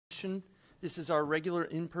session. This is our regular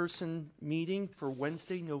in-person meeting for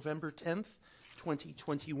Wednesday, November 10th,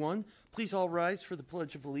 2021. Please all rise for the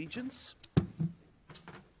Pledge of Allegiance.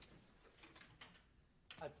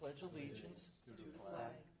 I pledge allegiance to the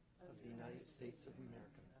flag of the United States of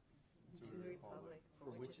America, to the republic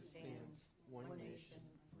for which it stands, one nation,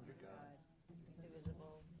 under God,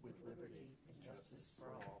 indivisible, with liberty and justice for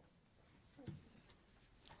all.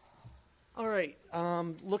 All right,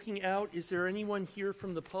 looking out, is there anyone here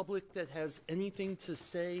from the public that has anything to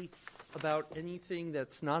say about anything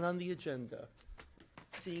that's not on the agenda?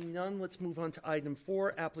 Seeing none, let's move on to item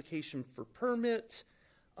 4, application for permit.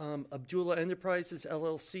 Abdullah Enterprises,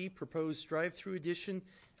 LLC, proposed drive-through addition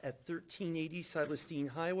at 1380 Silestine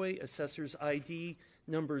Highway, assessor's ID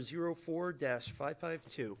number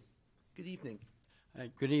 04-552. Good evening.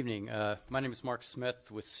 Good evening. My name is Mark Smith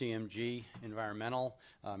with CMG Environmental.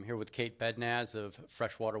 I'm here with Kate Bednaz of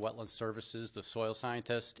Freshwater Wetland Services, the soil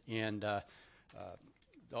scientist, and the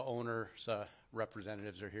owner's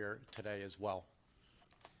representatives are here today as well.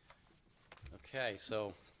 Okay,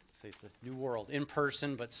 so it's a new world, in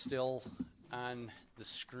person, but still on the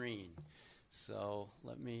screen. So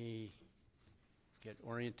let me get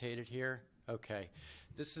orientated here. Okay.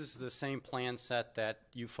 This is the same plan set that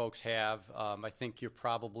you folks have. I think you're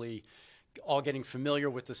probably all getting familiar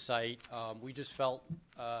with the site. We just felt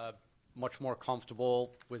much more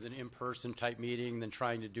comfortable with an in-person type meeting than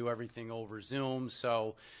trying to do everything over Zoom.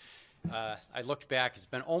 So I looked back. It's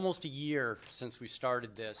been almost a year since we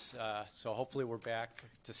started this, so hopefully we're back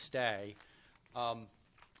to stay.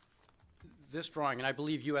 This drawing, and I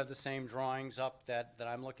believe you have the same drawings up that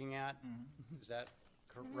I'm looking at. Mm-hmm. Is that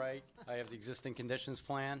right? I have the existing conditions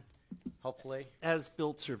plan, hopefully.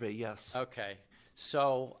 As-built survey, yes. Okay.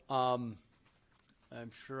 So I'm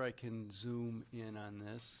sure I can zoom in on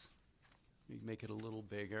this. Make it a little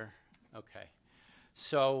bigger. Okay.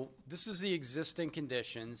 So this is the existing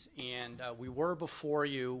conditions, and we were before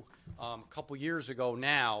you a couple years ago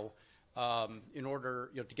now in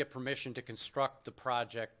order to get permission to construct the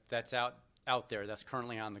project that's out there, that's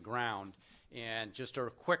currently on the ground. And just a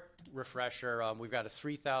quick refresher, we've got a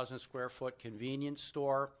 3,000 square foot convenience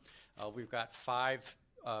store. We've got 5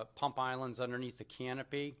 pump islands underneath the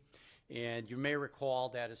canopy. And you may recall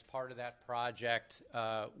that as part of that project,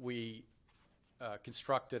 we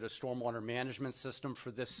constructed a stormwater management system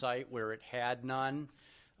for this site where it had none.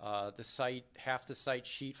 Half the site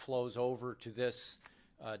sheet flows over to this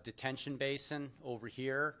detention basin over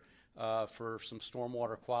here. For some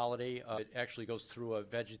stormwater quality. It actually goes through a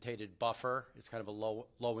vegetated buffer. It's kind of a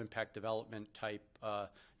low impact development type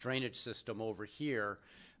drainage system over here.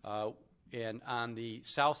 And on the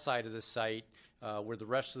south side of the site, where the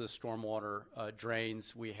rest of the stormwater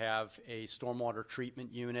drains, we have a stormwater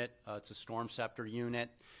treatment unit. It's a storm scepter unit,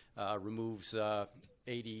 removes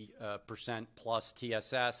 80% plus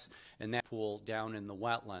TSS, and that pool down in the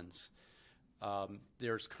wetlands.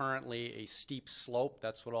 There's currently a steep slope.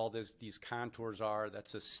 That's what all these contours are.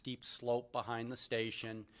 That's a steep slope behind the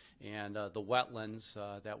station, and the wetlands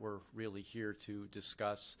that we're really here to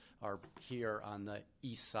discuss are here on the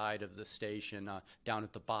east side of the station, down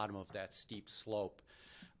at the bottom of that steep slope.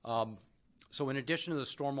 So in addition to the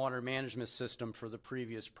stormwater management system for the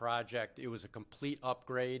previous project, it was a complete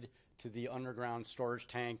upgrade to the underground storage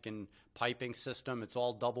tank and piping system. It's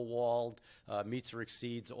all double walled, meets or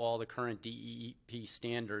exceeds all the current DEP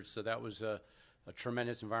standards, so that was a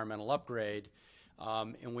tremendous environmental upgrade.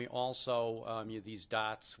 And we also, these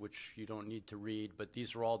dots, which you don't need to read, but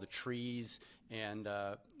these are all the trees and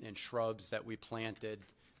shrubs that we planted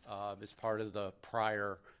as part of the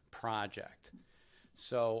prior project.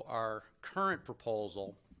 So our current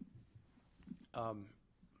proposal, let me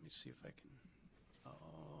see if I can,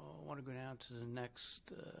 I want to go down to the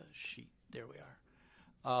next sheet. There we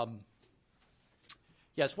are.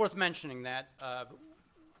 Yeah, it's worth mentioning that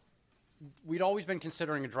we'd always been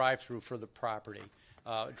considering a drive-through for the property.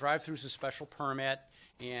 Drive-through is a special permit,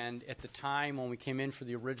 and at the time when we came in for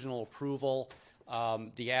the original approval,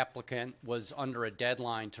 the applicant was under a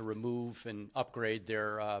deadline to remove and upgrade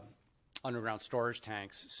their underground storage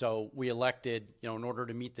tanks. So we elected, in order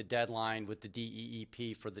to meet the deadline with the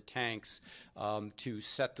DEP for the tanks, to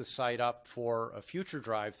set the site up for a future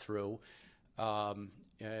drive-through.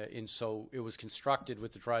 And so it was constructed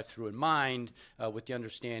with the drive-through in mind, with the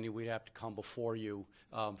understanding we'd have to come before you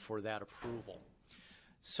for that approval.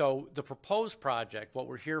 So the proposed project, what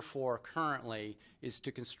we're here for currently, is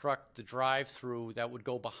to construct the drive-through that would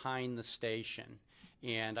go behind the station.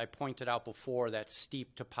 And I pointed out before that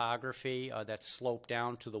steep topography, that slope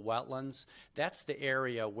down to the wetlands. That's the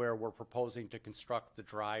area where we're proposing to construct the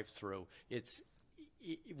drive-through.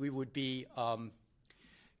 We would be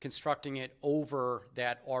constructing it over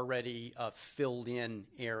that already filled-in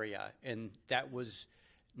area, and that was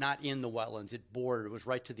not in the wetlands. It bordered, it was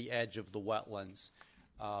right to the edge of the wetlands.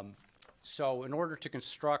 So in order to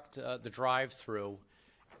construct the drive-through,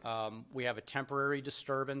 we have a temporary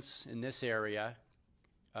disturbance in this area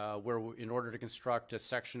in order to construct a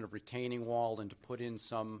section of retaining wall and to put in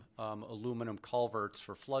some aluminum culverts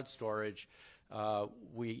for flood storage,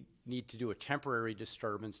 we need to do a temporary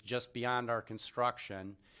disturbance just beyond our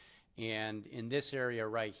construction. And in this area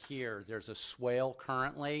right here, there's a swale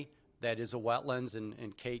currently that is a wetlands,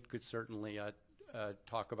 and Kate could certainly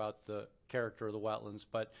talk about the character of the wetlands,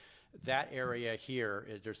 but that area here,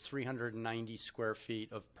 there's 390 square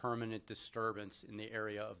feet of permanent disturbance in the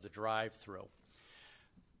area of the drive-through.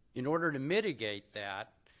 In order to mitigate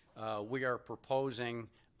that, we are proposing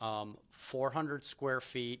 400 square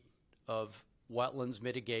feet of wetlands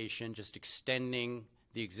mitigation, just extending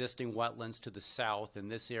the existing wetlands to the south in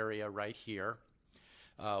this area right here.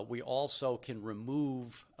 We also can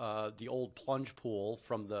remove the old plunge pool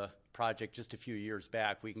from the project just a few years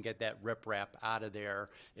back. We can get that riprap out of there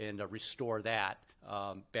and restore that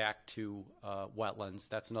back to wetlands.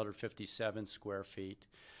 That's another 57 square feet.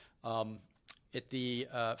 At the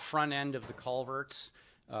front end of the culverts,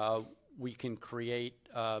 we can create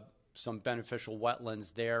some beneficial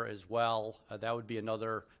wetlands there as well. That would be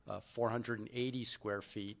another 480 square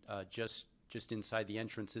feet just inside the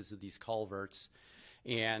entrances of these culverts.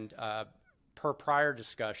 And per prior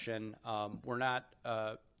discussion, we're not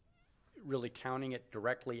really counting it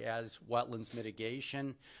directly as wetlands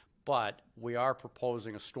mitigation, but we are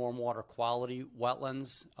proposing a stormwater quality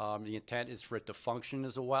wetlands. The intent is for it to function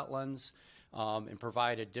as a wetlands and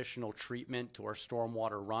provide additional treatment to our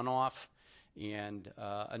stormwater runoff. And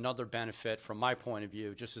another benefit from my point of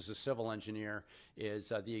view, just as a civil engineer,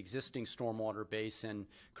 is the existing stormwater basin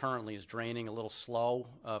currently is draining a little slow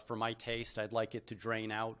for my taste. I'd like it to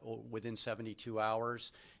drain out within 72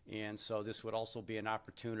 hours. And so this would also be an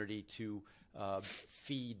opportunity to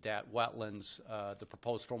feed that wetlands, the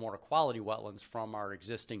proposed stormwater quality wetlands from our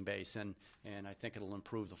existing basin. And I think it'll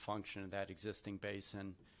improve the function of that existing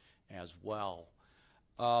basin as well.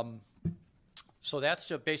 So that's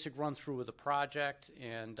a basic run through of the project,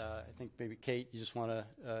 and I think maybe Kate, you just want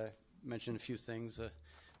to mention a few things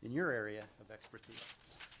in your area of expertise.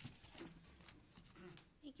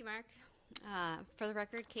 Thank you, Mark. For the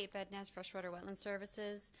record, Kate Bednaz, Freshwater Wetland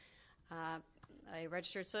Services, a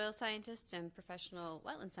registered soil scientist and professional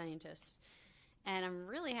wetland scientist. And I'm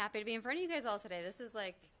really happy to be in front of you guys all today. This is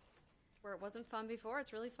like where it wasn't fun before.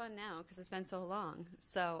 It's really fun now because it's been so long.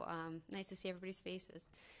 So nice to see everybody's faces.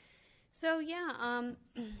 So yeah,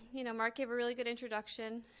 you know, Mark gave a really good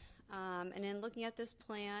introduction, and in looking at this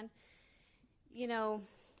plan, you know,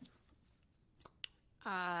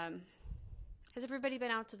 has everybody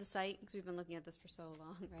been out to the site? Because we've been looking at this for so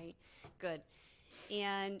long, right? Good.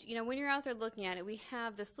 And, you know, when you're out there looking at it, we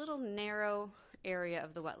have this little narrow area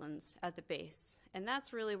of the wetlands at the base, and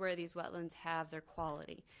that's really where these wetlands have their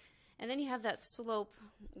quality. And then you have that slope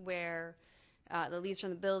where that leads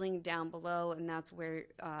from the building down below, and that's where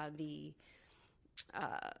the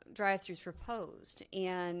drive-through is proposed.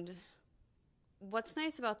 And what's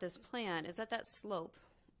nice about this plan is that that slope,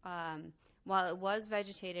 while it was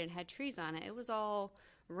vegetated and had trees on it, it was all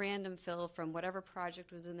random fill from whatever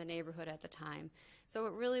project was in the neighborhood at the time. So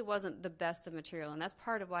it really wasn't the best of material, and that's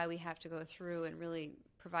part of why we have to go through and really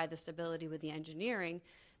provide the stability with the engineering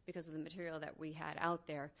because of the material that we had out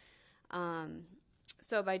there.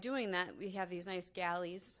 So by doing that, we have these nice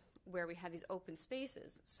galleys where we have these open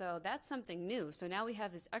spaces. So that's something new. So now we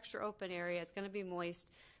have this extra open area. It's going to be moist.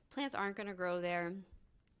 Plants aren't going to grow there.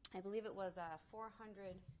 I believe it was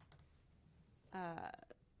 400.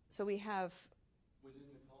 So we have Within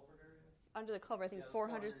the culvert area? under the culvert, I think Yeah, it's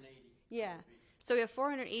 400. 480 Yeah. feet. So we have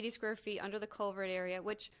 480 square feet under the culvert area,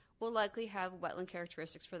 which will likely have wetland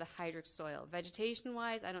characteristics for the hydric soil.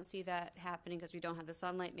 Vegetation-wise, I don't see that happening because we don't have the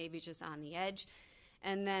sunlight, maybe just on the edge.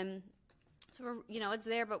 And then, so we're, you know, it's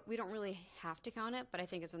there, but we don't really have to count it, but I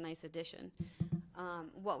think it's a nice addition.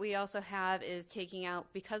 What we also have is taking out,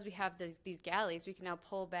 because we have these galleys, we can now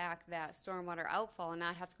pull back that stormwater outfall and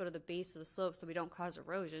not have to go to the base of the slope so we don't cause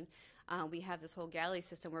erosion. We have this whole galley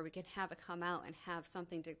system where we can have it come out and have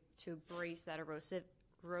something to brace that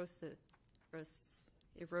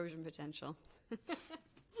erosion potential. I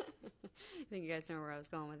think you guys know where I was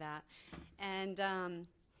going with that. And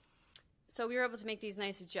so we were able to make these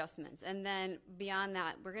nice adjustments. And then beyond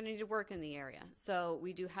that, we're going to need to work in the area. So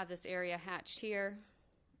we do have this area hatched here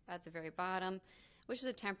at the very bottom, which is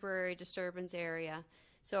a temporary disturbance area.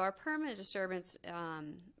 So our permanent disturbance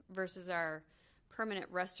versus our permanent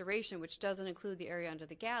restoration, which doesn't include the area under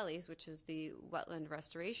the galleys, which is the wetland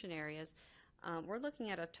restoration areas, we're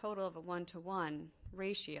looking at a total of a 1-to-1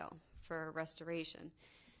 ratio for restoration.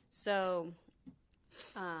 So,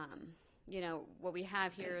 you know, what we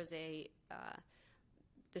have here is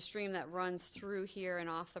the stream that runs through here and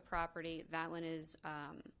off the property. That one is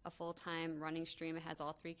a full-time running stream. It has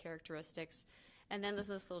all three characteristics. And then there's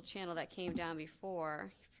this little channel that came down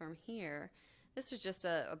before from here. This was just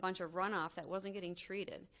a bunch of runoff that wasn't getting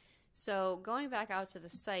treated. So going back out to the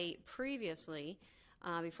site previously,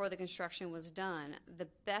 before the construction was done, the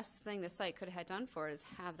best thing the site could have had done for it is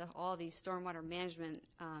have all these stormwater management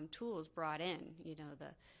tools brought in. You know, the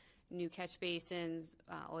new catch basins,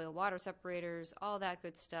 oil water separators, all that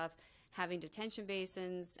good stuff, having detention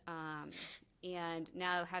basins, and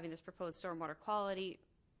now having this proposed stormwater quality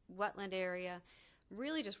wetland area,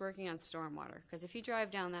 really just working on stormwater. Because if you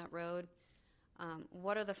drive down that road,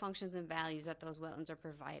 what are the functions and values that those wetlands are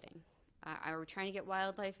providing? Are we trying to get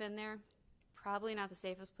wildlife in there? Probably not the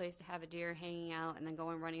safest place to have a deer hanging out and then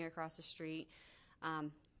going running across the street.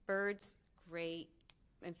 Birds, great.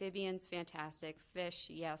 Amphibians, fantastic. Fish,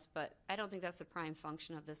 yes, but I don't think that's the prime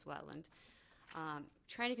function of this wetland.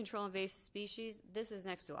 Trying to control invasive species, this is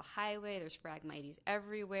next to a highway. There's Phragmites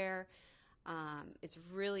everywhere. It's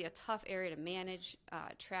really a tough area to manage.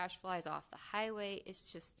 Trash flies off the highway.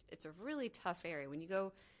 It's a really tough area. When you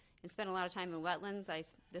go and spend a lot of time in wetlands,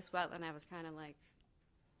 this wetland, I was kind of like,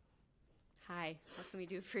 hi, what can we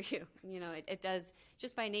do for you? You know, it does,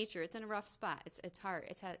 just by nature, it's in a rough spot. It's hard.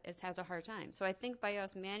 It has a hard time. So I think by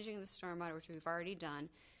us managing the stormwater, which we've already done,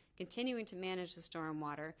 continuing to manage the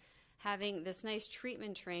stormwater, having this nice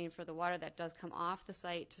treatment train for the water that does come off the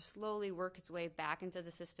site to slowly work its way back into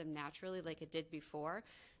the system naturally like it did before.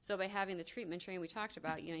 So by having the treatment train we talked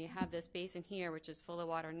about, you know, you have this basin here, which is full of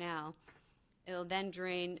water now. It'll then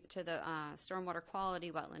drain to the stormwater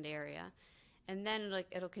quality wetland area. And then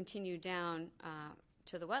it'll continue down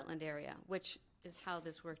to the wetland area, which is how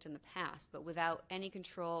this worked in the past, but without any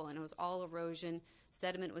control, and it was all erosion.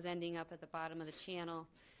 Sediment was ending up at the bottom of the channel.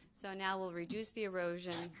 So now we'll reduce the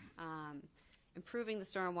erosion, improving the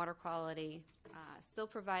stormwater quality, still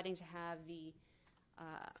providing to have the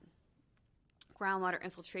groundwater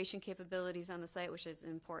infiltration capabilities on the site, which is an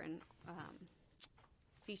important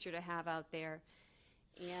feature to have out there.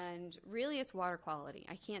 And really, it's water quality.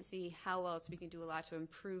 I can't see how else we can do a lot to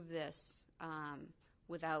improve this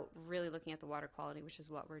without really looking at the water quality, which is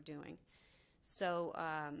what we're doing. So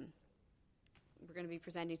we're going to be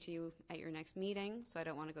presenting to you at your next meeting, so I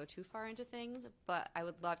don't want to go too far into things, but I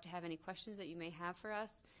would love to have any questions that you may have for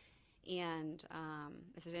us. And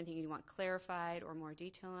if there's anything you want clarified or more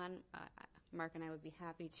detail on, Mark and I would be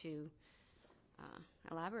happy to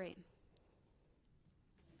elaborate.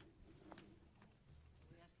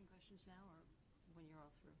 Now or when you're all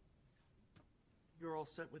through? You're all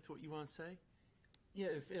set with what you want to say? Yeah,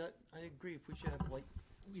 I agree. If we should have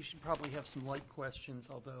we should probably have some light questions,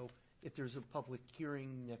 although if there's a public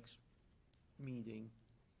hearing next meeting.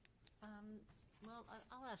 Well,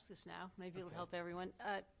 I'll ask this now. Maybe it'll Okay. help everyone.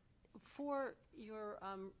 For your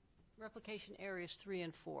replication areas 3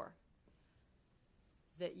 and 4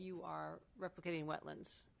 that you are replicating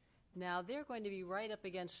wetlands, now they're going to be right up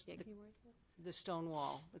against the stone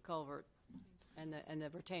wall, the culvert, and the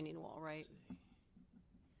retaining wall, right?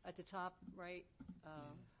 At the top, right?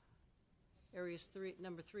 Areas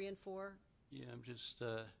number 3 and 4. Yeah, I'm just,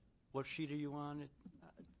 what sheet are you on?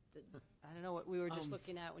 I don't know what we were just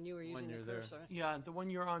looking at when you were using the you're there. cursor. Yeah, the one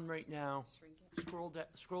you're on right now. Shrink it.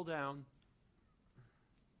 Scroll down.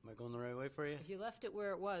 Am I going the right way for you? If you left it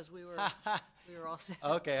where it was, we were all set.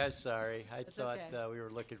 Okay, I'm sorry. I That's thought okay. we were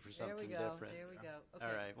looking for There something we go. different. There we go. Okay.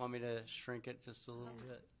 All right, want me to shrink it just a little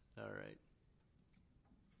bit? All right.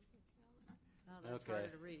 Oh, that's Okay. harder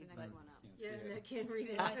to It's read. the But next one up. yeah, I can't read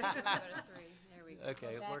it. I think if we go to 3. There we go.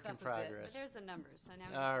 Okay, Back work in up a bit. progress. But there's the numbers, so now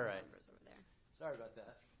we All can see right. the numbers over there. Sorry about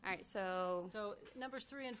that. All right, so So numbers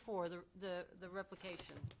 3 and 4, the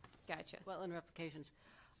replication, gotcha. wetland replications.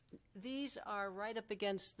 These are right up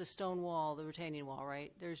against the stone wall, the retaining wall,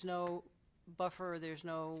 right? There's no buffer, there's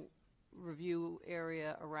no review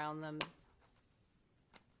area around them.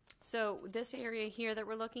 So this area here that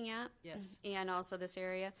we're looking at, Yes. and also this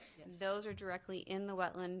area, Yes. those are directly in the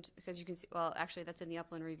wetland, because you can see, well, actually, that's in the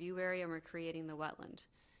upland review area, and we're creating the wetland.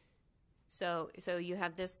 So you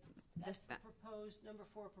have this, That's the proposed, number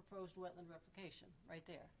 4 proposed wetland replication, right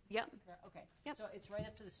there. yep, Okay. Yep. So it's right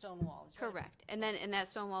up to the stone wall. It's right up- correct. And then, and that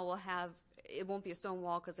stone wall will have, it won't be a stone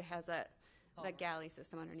wall because it has that Culvert. galley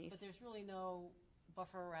system underneath. But there's really no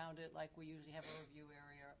buffer around it like we usually have a review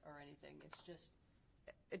area or anything. It's just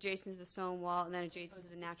adjacent to the stone wall and then So adjacent to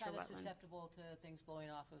the it's natural kind of wetland. susceptible to things blowing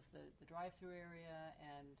off of the drive-through area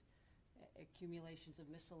and accumulations of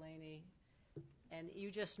miscellany. And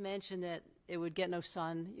you just mentioned that it would get no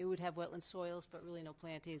sun. It would have wetland soils, but really no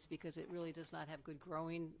plantings because it really does not have good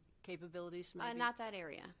growing capabilities, maybe? Not that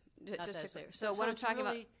area. Not Just that to clear. area. So So what I'm it's talking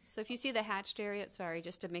about, really- so if you see the hatched area, sorry,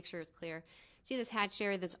 just to make sure it's clear. See this hatched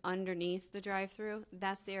area that's underneath the drive-through?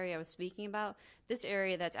 That's the area I was speaking about. This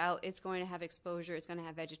area that's out, it's going to have exposure, it's going to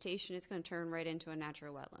have vegetation, it's going to turn right into a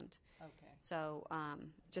natural wetland. Okay, So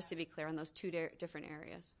just to be clear on those two different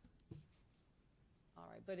areas. all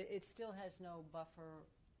right. But it still has no buffer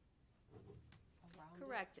around it?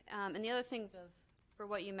 Correct. And the other thing The- for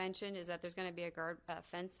what you mentioned is that there's going to be a guard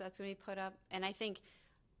fence that's going to be put up. And I think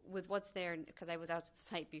with what's there, because I was out to the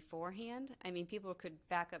site beforehand, I mean, people could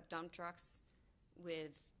back up dump trucks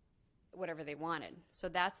with whatever they wanted. So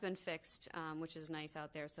that's been fixed, which is nice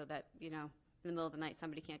out there so that, in the middle of the night,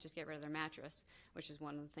 somebody can't just get rid of their mattress, which is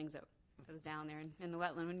one of the things that goes down there in the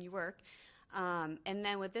wetland when you work. And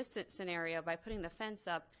then with this scenario, by putting the fence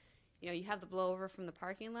up, you have the blowover from the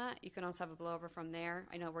parking lot. You can also have a blowover from there.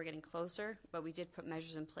 I know we're getting closer, but we did put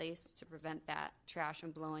measures in place to prevent that trash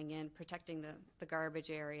from blowing in, protecting the garbage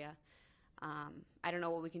area. I don't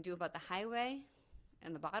know what we can do about the highway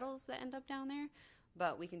and the bottles that end up down there,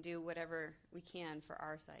 but we can do whatever we can for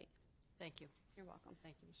our site. Thank you. You're welcome.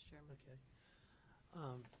 Thank you, Mr. Chairman.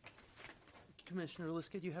 Okay. Commissioner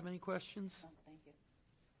Liska, do you have any questions? Thank you.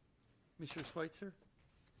 Commissioner Schweitzer?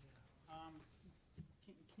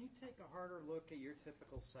 Can you take a harder look at your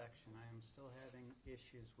typical section? I am still having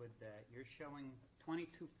issues with that. You're showing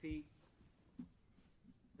 22 feet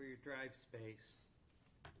for your drive space.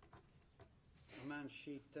 I'm on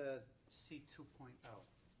sheet C2.0.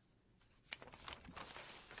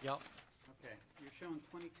 Yep, Okay, you're showing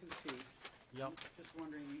 22 feet. yep. I'm just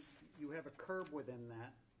wondering, you have a curb within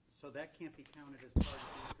that, so that can't be counted as part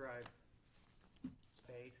of your drive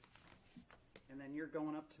space. And then you're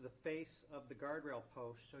going up to the face of the guardrail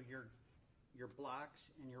post, so your blocks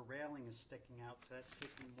and your railing is sticking out, so that's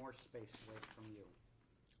taking more space away from you.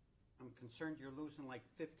 I'm concerned you're losing like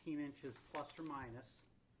 15 inches plus or minus,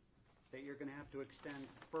 that you're gonna have to extend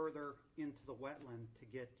further into the wetland to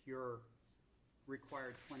get your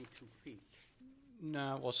required 22 feet.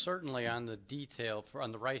 No, well, certainly on the detail,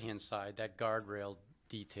 on the right-hand side, that guardrail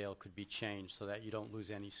detail could be changed so that you don't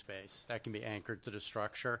lose any space. That can be anchored to the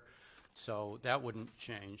structure, so that wouldn't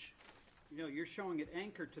change. You're showing it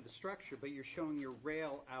anchored to the structure, but you're showing your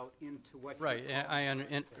rail out into what. you're Right,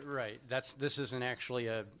 calling right, this isn't actually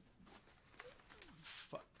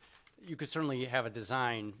you could certainly have a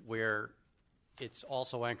design where it's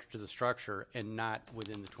also anchored to the structure and not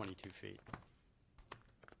within the 22 feet.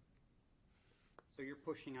 So you're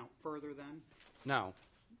pushing out further then? No,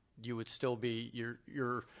 you would still be,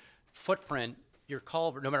 your footprint, your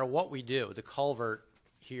culvert, no matter what we do, the culvert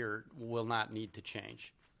here will not need to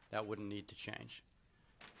change. That wouldn't need to change.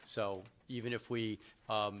 So even if we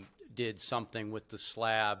did something with the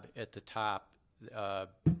slab at the top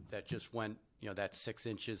that just went, that's 6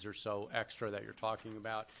 inches or so extra that you're talking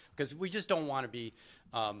about, because we just don't want to be,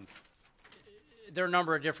 there are a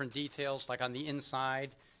number of different details, like on the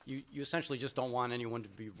inside, you essentially just don't want anyone to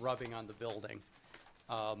be rubbing on the building.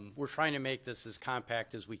 We're trying to make this as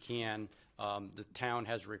compact as we can. The town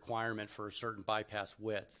has a requirement for a certain bypass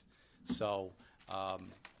width. So,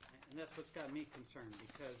 And that's what's got me concerned,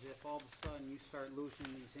 because if all of a sudden you start losing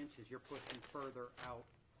these inches, you're pushing further out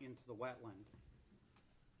into the wetland.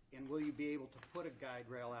 And will you be able to put a guide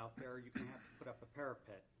rail out there, or you're going to have to put up a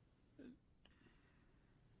parapet?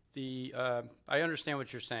 I understand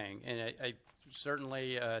what you're saying, and I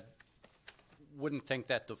certainly wouldn't think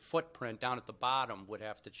that the footprint down at the bottom would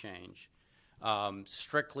have to change.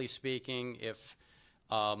 Strictly speaking, if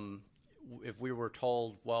we were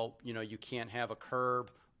told, well, you can't have a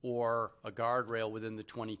curb or a guardrail within the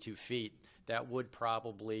 22 feet, that would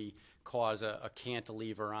probably cause a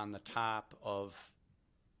cantilever on the top of,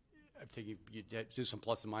 I'm thinking you'd do some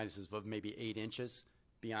plus and minuses of maybe 8 inches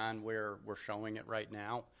beyond where we're showing it right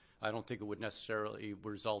now. I don't think it would necessarily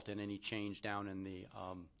result in any change down in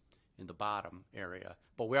the bottom area,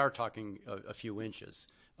 but we are talking a few inches.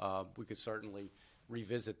 We could certainly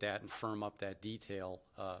revisit that and firm up that detail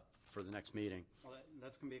for the next meeting. Well,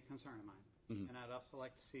 that's going to be a concern of mine. Mm-hmm. And I'd also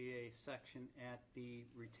like to see a section at the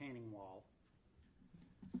retaining wall,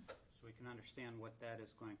 so we can understand what that is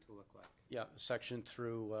going to look like. Yeah, a section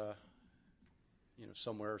through,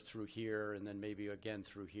 somewhere through here, and then maybe again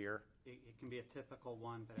through here. It can be a typical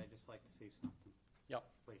one, but I'd just like to see something. Yep.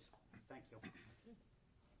 Please. Thank you.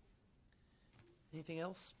 Anything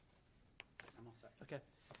else? I'm all set. Okay.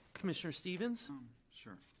 Commissioner Stevens?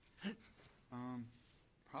 Sure.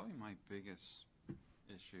 Probably my biggest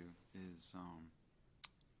issue is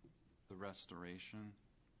the restoration,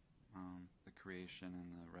 the creation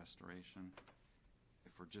and the restoration.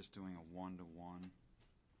 If we're just doing a one-to-one,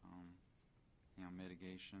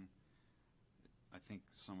 mitigation, I think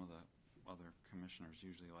some of the other commissioners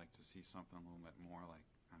usually like to see something a little bit more like,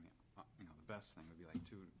 the best thing would be like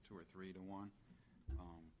two or 3 to 1.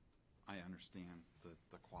 I understand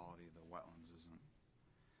the quality of the wetlands isn't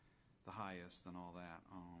the highest and all that.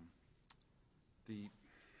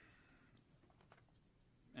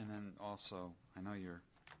 And then also, I know you're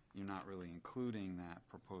not really including that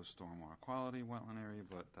proposed stormwater quality wetland area,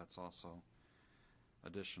 but that's also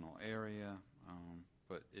additional area.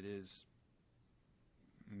 But it is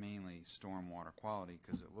mainly stormwater quality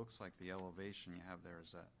because it looks like the elevation you have there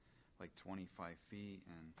is at like 25 feet,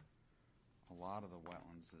 and a lot of the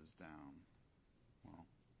wetlands is down, well,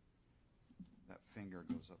 that finger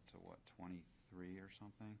goes up to what, 23 or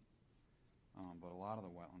something? But a lot of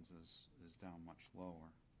the wetlands is down much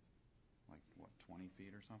lower, like what, 20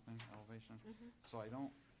 feet or something elevation? So I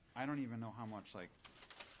don't even know how much like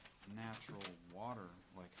natural water,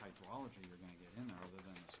 like hydrology, you're going to get in there other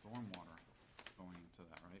than the stormwater going into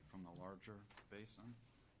that, right, from the larger basin?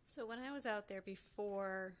 So when I was out there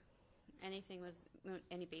before any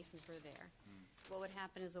basins were there, what would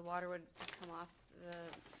happen is the water would just come off the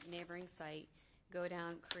neighboring site, go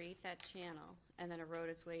down, create that channel, and then erode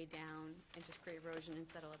its way down and just create erosion and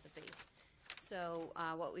settle at the base. So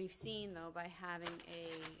what we've seen, though, by having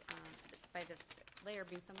by the layer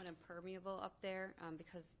being somewhat impermeable up there,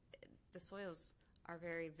 because the soils are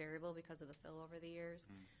very variable because of the fill over the years,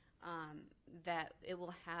 that it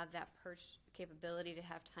will have that perch capability to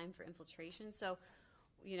have time for infiltration. So,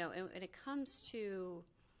 when it comes to,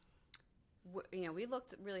 we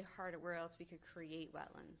looked really hard at where else we could create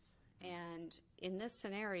wetlands. And in this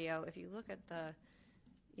scenario, if you look at the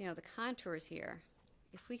contours here,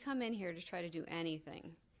 if we come in here to try to do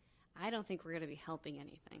anything, I don't think we're going to be helping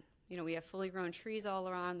anything. We have fully grown trees all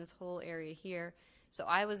around this whole area here. So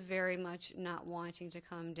I was very much not wanting to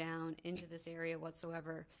come down into this area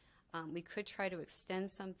whatsoever. We could try to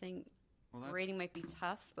extend something. Well, Grading might be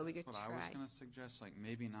tough, but we could what try. I was going to suggest, like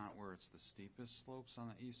maybe not where it's the steepest slopes on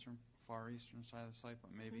the far eastern side of the site,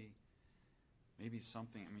 but maybe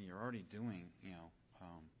something. I mean, you're already doing,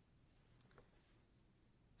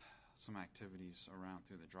 some activities around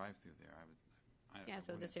through the drive-through there.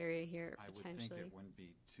 So this area here I potentially. would think it wouldn't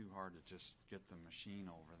be too hard to just get the machine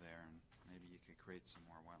over there, and maybe you could create some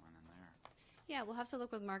more wetland in there. Yeah, we'll have to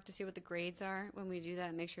look with Mark to see what the grades are when we do that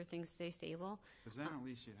and make sure things stay stable. Because then at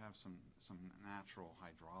least you'd have some natural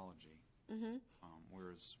hydrology.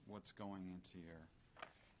 Whereas what's going into your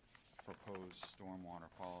proposed stormwater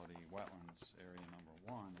quality wetlands area number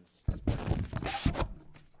 1 is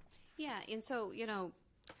Yeah, and so,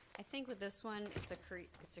 I think with this one, it's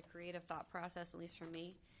a creative thought process, at least for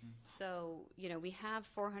me. So, we have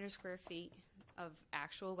 400 square feet of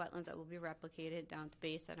actual wetlands that will be replicated down at the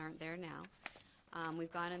base that aren't there now.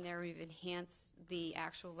 We've gone in there, we've enhanced the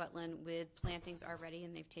actual wetland with plantings already,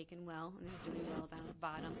 and they've taken well, and they're doing well down at the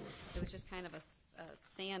bottom. It was just kind of a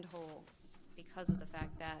sand hole because of the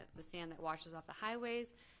fact that the sand that washes off the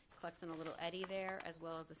highways collects in a little eddy there, as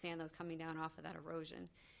well as the sand that was coming down off of that erosion.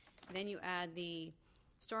 Then you add the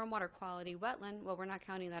stormwater quality wetland. Well, we're not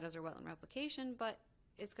counting that as a wetland replication, but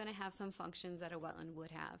it's going to have some functions that a wetland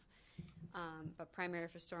would have, but primary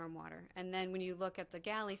for stormwater. And then when you look at the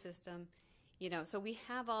galley system, so we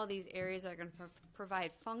have all these areas that are going to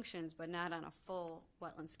provide functions, but not on a full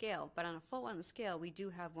wetland scale. But on a full wetland scale, we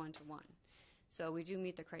do have 1-to-1. So we do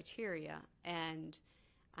meet the criteria. And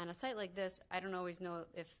on a site like this, I don't always know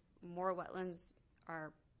if more wetlands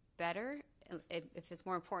are better, if it's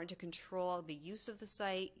more important to control the use of the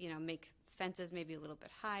site, make fences maybe a little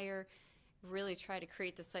bit higher, really try to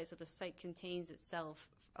create the site so the site contains itself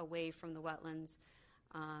away from the wetlands.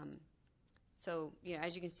 So,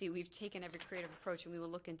 as you can see, we've taken every creative approach, and we will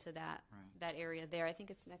look into that area there. I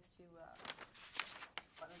think it's next to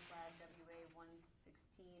wetland flag WA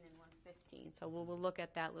 116 and 115. So we'll look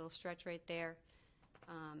at that little stretch right there,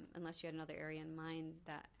 unless you had another area in mind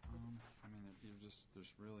that was...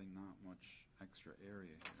 there's really not much extra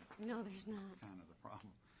area here. No, there's not. That's kind of the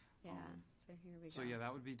problem. Yeah, so here we go. So, yeah,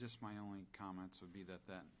 that would be just my only comments would be that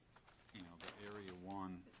the Area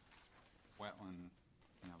 1 wetland,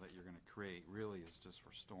 that you're going to create really is just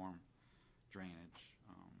for storm drainage.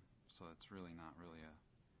 So it's really not really a...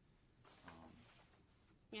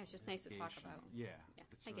 yeah, it's just nice to talk about. Yeah, Yeah,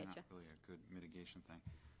 it's I really get not really a good mitigation thing.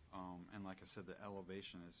 And like I said, the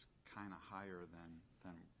elevation is kind of higher than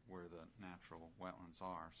where the natural wetlands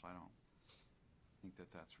are, so I think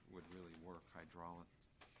that that's would really work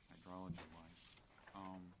hydrology-wise.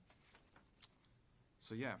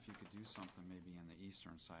 So yeah, if you could do something maybe in the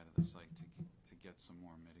eastern side of the site to get some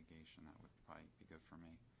more mitigation, that would probably be good for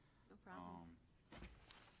me. No problem.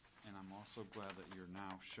 And I'm also glad that you're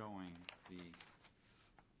now showing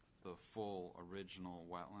the full original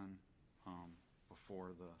wetland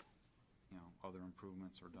before the other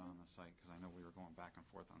improvements are done on the site, because I know we were going back and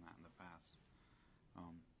forth on that in the past.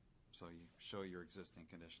 So you show your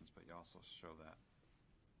existing conditions, but you also show that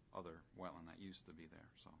other wetland that used to be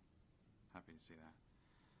there. So happy to see that.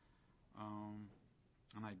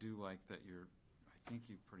 And I do like that I think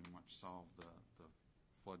you pretty much solved the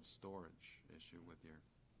flood storage issue with your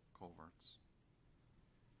culverts.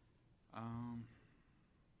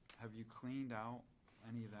 Have you cleaned out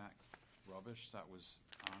any of that rubbish that was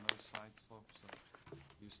on those side slopes that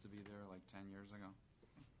used to be there like 10 years ago?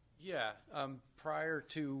 Yeah, prior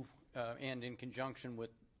to and in conjunction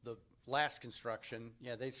with the last construction,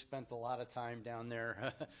 yeah, they spent a lot of time down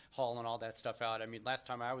there hauling all that stuff out. I mean, last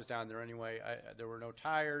time I was down there anyway, there were no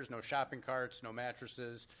tires, no shopping carts, no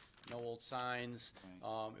mattresses, no old signs.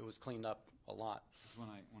 Right. It was cleaned up a lot. When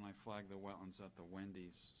I flagged the wetlands at the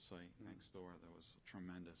Wendy's site next door, there was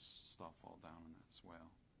tremendous stuff all down in that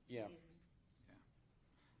swale. Yeah.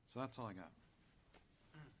 So that's all I got.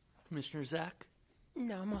 Commissioner Zach?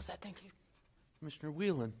 No, I'm all set, thank you. Commissioner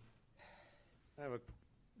Whelan?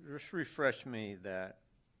 Just refresh me that,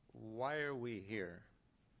 why are we here?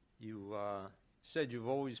 You said you've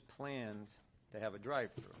always planned to have a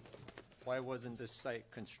drive-through. Why wasn't this site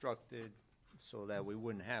constructed so that we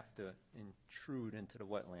wouldn't have to intrude into the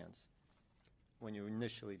wetlands when you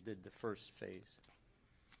initially did the first phase?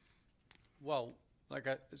 Well, like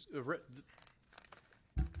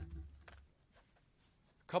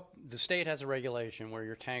the state has a regulation where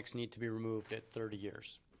your tanks need to be removed at 30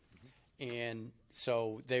 years. And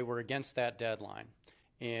so they were against that deadline.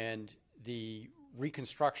 And the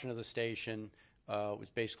reconstruction of the station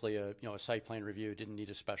was basically a site plan review, didn't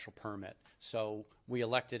need a special permit. So we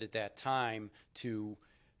elected at that time to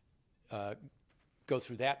go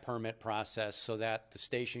through that permit process so that the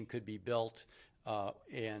station could be built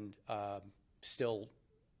and still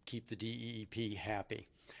keep the DEEP happy.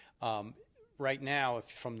 Right now, if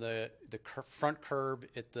from the front curb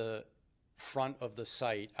at the front of the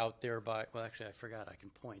site out there by, well, actually, I forgot, I can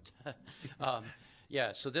point.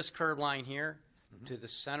 Yeah, so this curb line here to the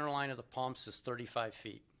center line of the pumps is 35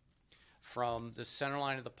 feet. From the center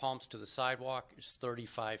line of the pumps to the sidewalk is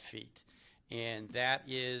 35 feet. And that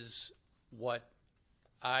is what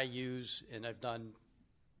I use, and I've done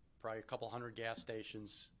probably a couple hundred gas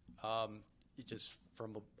stations, just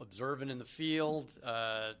from observing in the field,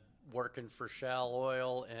 working for Shell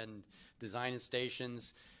Oil and designing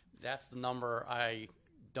stations. That's the number I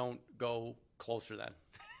don't go closer than.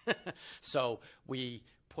 So we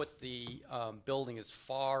put the building as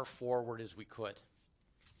far forward as we could.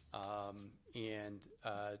 And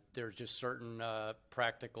there's just certain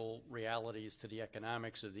practical realities to the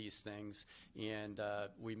economics of these things. And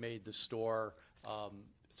we made the store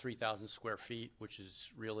 3,000 square feet, which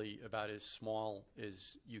is really about as small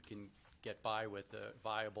as you can get by with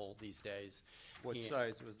viable these days. What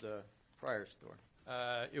size was the prior store?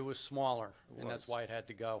 It was smaller, and that's was. why it had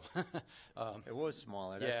to go. It was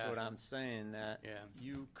smaller. That's yeah. what I'm saying, that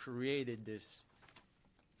you created this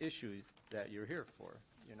issue that you're here for.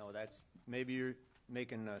 That's, maybe you're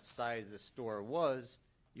making the size the store was,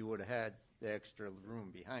 you would have had the extra room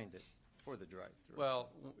behind it for the drive-through.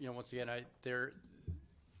 Well, once again,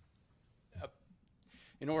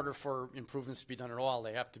 in order for improvements to be done at all,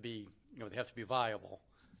 they have to be, they have to be viable.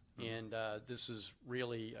 And this is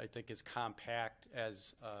really, I think, as compact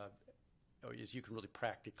as you can really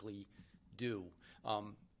practically do.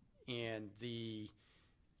 And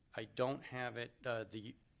I don't have it,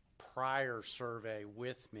 the prior survey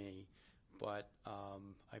with me, but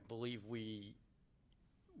I believe we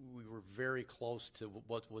were very close to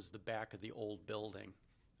what was the back of the old building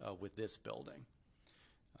with this building.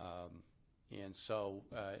 And so,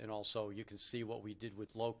 and also you can see what we did with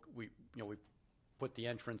we put the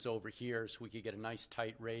entrance over here so we could get a nice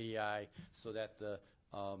tight radii so that the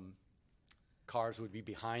cars would be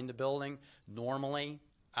behind the building. Normally,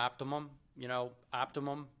 optimum,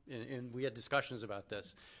 and we had discussions about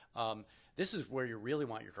this. This is where you really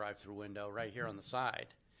want your drive-through window, right here on the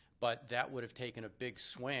side. But that would have taken a big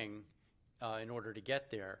swing in order to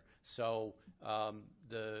get there. So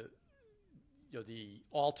the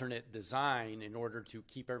alternate design, in order to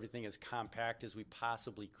keep everything as compact as we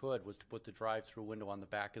possibly could, was to put the drive-through window on the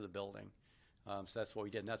back of the building. So that's what we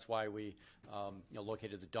did, and that's why we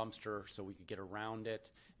located the dumpster so we could get around it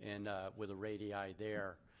and with a radii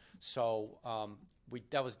there. So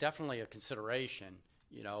that was definitely a consideration,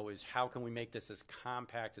 is how can we make this as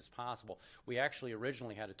compact as possible. We actually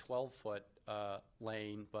originally had a 12-foot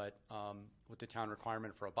lane, but with the town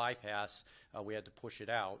requirement for a bypass, we had to push it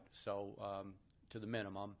out to the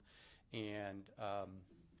minimum. And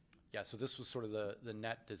yeah, so this was sort of the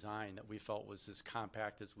net design that we felt was as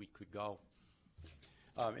compact as we could go.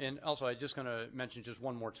 And also, I'm just going to mention just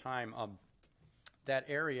one more time, that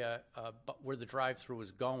area where the drive-through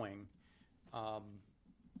is going, I'll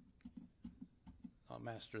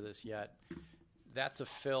master this yet, that's a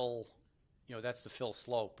fill, that's the fill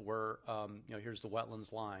slope where, here's the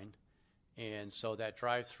wetlands line. And so that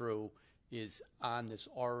drive-through is on this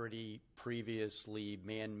already previously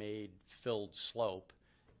man-made filled slope.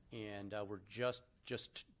 And we're just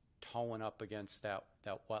towing up against that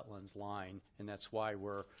wetlands line, and that's why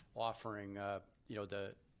we're offering,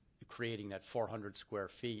 creating that 400 square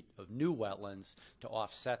feet of new wetlands to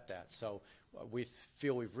offset that. So we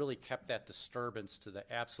feel we've really kept that disturbance to the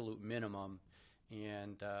absolute minimum,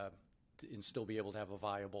 and still be able to have a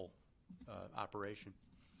viable operation.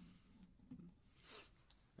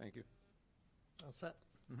 Thank you. All set?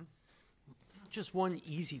 Just one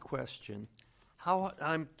easy question.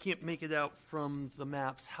 I can't make it out from the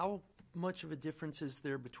maps. How much of a difference is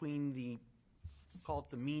there between call it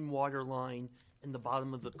the mean water line and the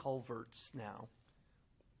bottom of the culverts now?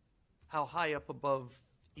 How high up above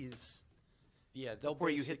is where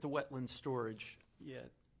you hit the wetland storage? Yeah,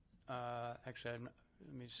 actually,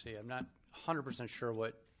 let me see. I'm not 100% sure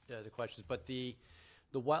what the question is, but the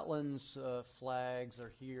wetlands flags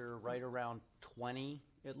are right around 20.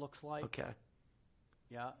 It looks like. Okay.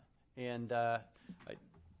 Yeah, and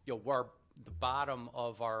where the bottom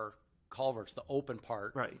of our culverts, the open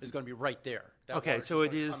part, is going to be right there. That okay, water's so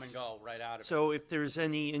just it gonna is. Come and go right out of it. So if there's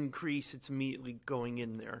any increase, it's immediately going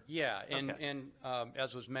in there. Yeah, and Okay.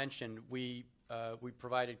 As was mentioned, we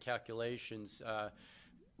provided calculations,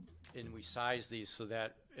 and we sized these so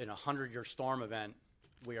that in a 100-year storm event,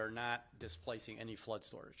 we are not displacing any flood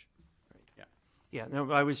storage. Right. Yeah. Yeah,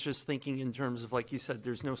 no, I was just thinking in terms of, like you said,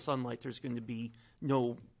 there's no sunlight, there's going to be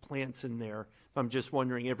no plants in there. I'm just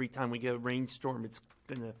wondering, every time we get a rainstorm, it's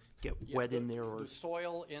going to get wet in there? Or The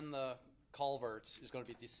soil in the culverts is going to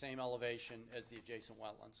be at the same elevation as the adjacent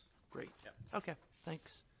wetlands. Great. Yeah. Okay,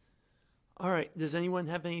 thanks. All right, does anyone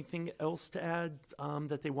have anything else to add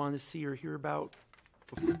that they want to see or hear about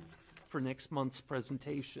for next month's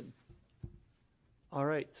presentation? All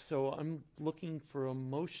right, so I'm looking for a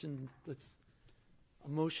motion. A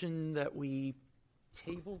motion that we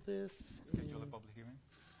table this. Schedule a public hearing?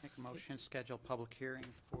 Make a motion, schedule public hearing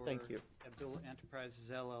for Thank you. Abdullah Enterprises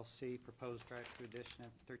LLC, proposed drive-through addition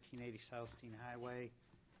at 1380 South Steen Highway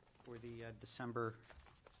for the December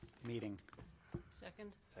meeting.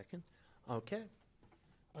 Second? Second. Okay.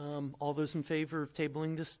 All those in favor of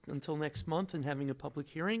tabling this until next month and having a public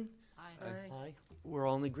hearing? Aye. Aye. We're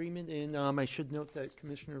all in agreement, and I should note that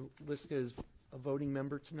Commissioner Liska is a voting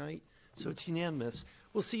member tonight, so it's unanimous.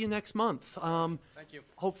 We'll see you next month. Thank you.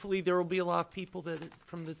 Hopefully, there will be a lot of people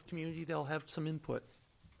from the community that'll have some input.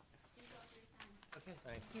 Okay.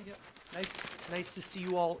 Thank you. Nice to see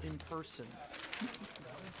you all in person.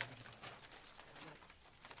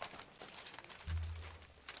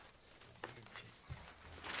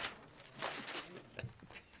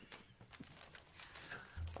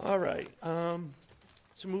 All right.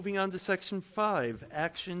 So moving on to section 5,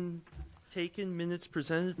 action taken, minutes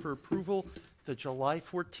presented for approval, the July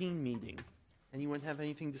 14 meeting. Anyone have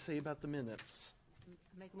anything to say about the minutes?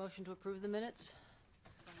 Make a motion to approve the minutes?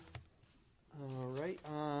 All right.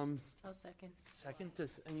 I'll second. Second,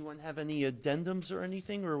 does anyone have any addendums or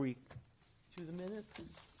anything, or are we to the minutes?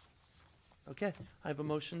 Okay, I have a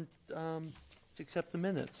motion to accept the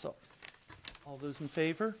minutes. So, all those in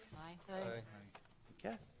favor? Aye. Aye.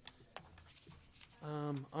 Okay.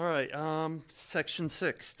 All right, section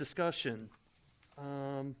 6, discussion.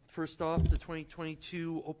 First off, the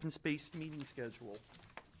 2022 open space meeting schedule.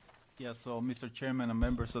 Yeah, so Mr. Chairman and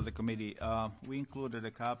members of the committee, we included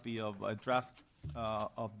a copy of a draft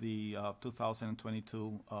of the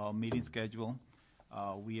 2022 meeting schedule.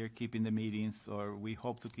 We are keeping the meetings, or we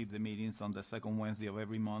hope to keep the meetings on the second Wednesday of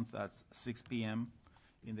every month at 6 p.m.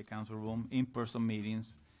 in the council room. In-person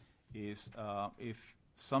meetings is if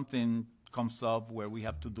something comes up where we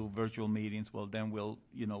have to do virtual meetings, well, then we'll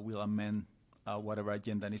amend whatever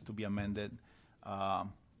agenda needs to be amended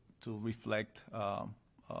to reflect a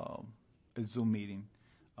Zoom meeting.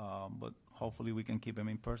 But hopefully we can keep them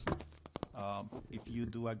in person. If you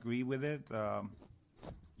do agree with it,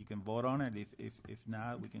 you can vote on it. If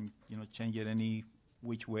not, we can, change it any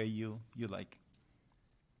which way you like.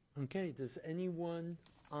 Okay, does anyone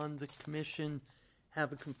on the commission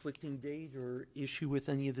have a conflicting date or issue with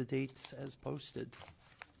any of the dates as posted?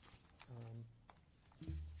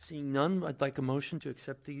 Seeing none, I'd like a motion to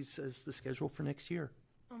accept these as the schedule for next year.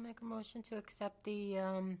 I'll make a motion to accept the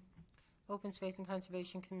Open Space and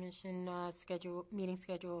Conservation Commission meeting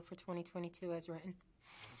schedule for 2022 as written.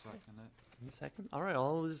 Second it. Any second? All right,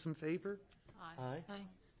 all those in favor? Aye. Aye.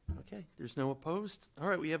 Okay, there's no opposed. All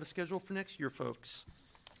right, we have a schedule for next year, folks.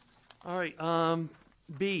 All right,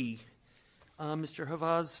 B, Mr.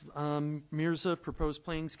 Havaz Mirza proposed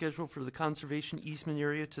planning schedule for the conservation easement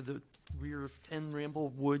area to the rear of 10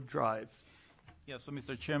 Ramblewood Drive. Yeah, so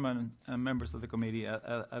Mr. Chairman and members of the committee,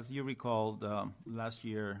 as you recalled, last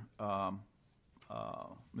year,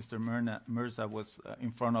 Mr. Mirza was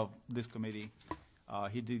in front of this committee.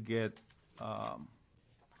 He did get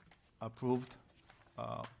approved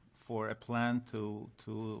for a plan to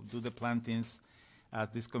do the plantings as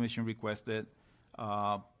this commission requested.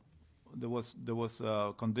 There was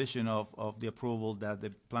a condition of the approval that the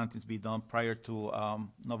plantings be done prior to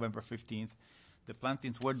November 15th. The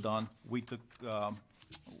plantings were done. We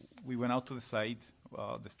went out to the site.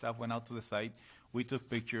 The staff went out to the site. We took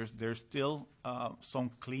pictures. There's still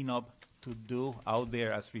some cleanup to do out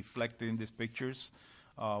there, as reflected in these pictures.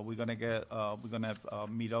 We're gonna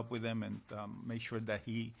meet up with him and make sure that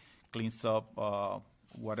he cleans up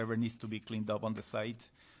whatever needs to be cleaned up on the site,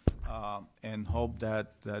 and hope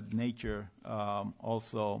that nature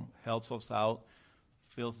also helps us out,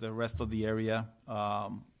 fills the rest of the area,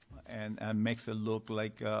 and makes it look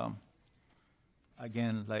like,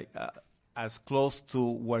 again, like as close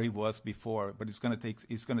to where it was before. But it's gonna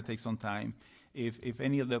take some time. If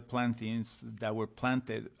any of the plantings that were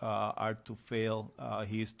planted are to fail,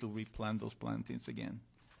 he is to replant those plantings again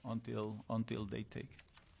until they take.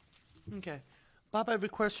 Okay. Bob, I have a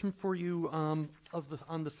question for you. On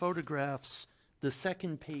the photographs, the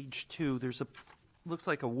second page too, looks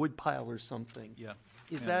like a wood pile or something. Yeah.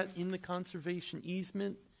 Is that in the conservation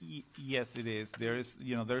easement? Yes, it is. There's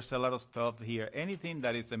a lot of stuff here. Anything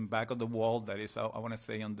that is in back of the wall, that is, I want to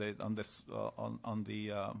say that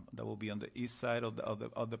will be on the east side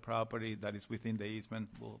of the property, that is within the easement,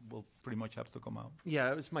 will pretty much have to come out. Yeah,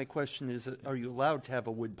 that was my question. Are you allowed to have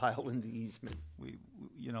a wood pile in the easement? We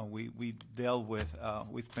dealt with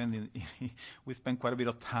we spend quite a bit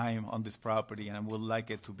of time on this property, and would like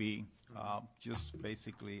it to be just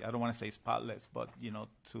basically, I don't want to say spotless, but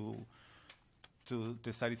to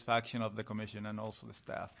the satisfaction of the commission and also the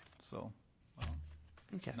staff. So,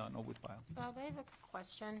 Okay. no wood pile. Bob, I have a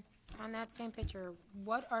question. On that same picture,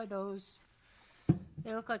 what are those?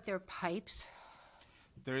 They look like they're pipes.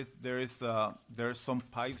 There's some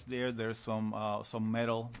pipes there. There's some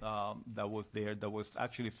metal that was there that was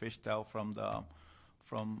actually fished out from the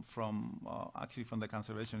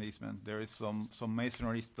conservation easement. There is some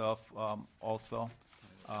masonry stuff also.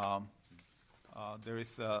 There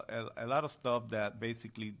is a lot of stuff that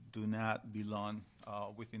basically do not belong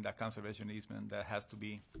within that conservation easement that has to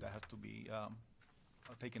be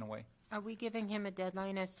taken away. Are we giving him a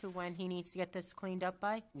deadline as to when he needs to get this cleaned up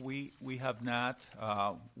by? We have not.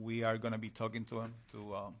 We are going to be talking to him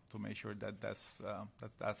to make sure that's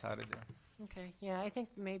out of there. Okay, yeah, I think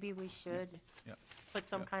maybe we should Yeah. put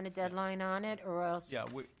some Yeah. kind of deadline on it, or else Yeah,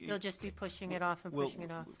 they'll just be pushing it off and pushing it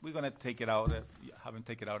off. We're going to take it out. Have him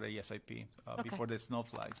take it out at ESIP Okay. before the snow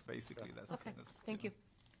flies. Basically, that's. Okay, thank you.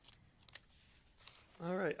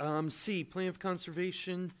 All right. C, Plan of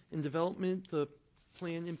Conservation and Development, the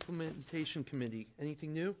Plan Implementation Committee.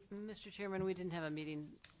 Anything new? Mr. Chairman, we didn't have a meeting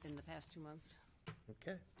in the past 2 months.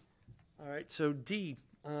 Okay. All right. So D,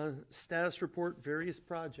 status report, various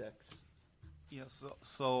projects. Yeah,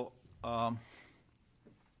 so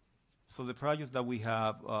the projects that we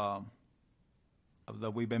have,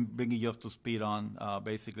 that we've been bringing you up to speed on,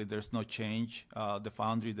 basically there's no change. The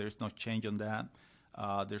foundry, there's no change on that.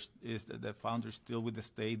 The foundry still with the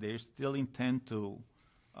state. They still intend to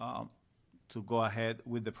go ahead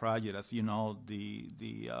with the project. As you know, the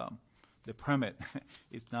permit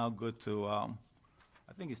is now good to,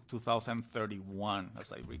 I think it's 2031,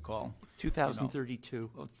 as I recall. 2032.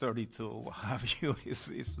 32, what have you,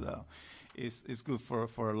 is good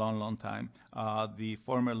for a long time. The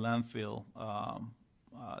former landfill,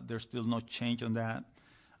 there's still no change on that.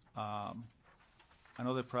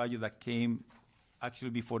 Another project that came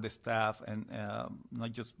actually before the staff, and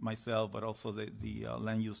not just myself, but also the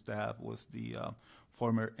land use staff, was the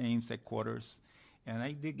former Ames headquarters. And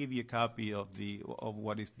I did give you a copy of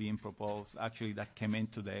what is being proposed. Actually, that came in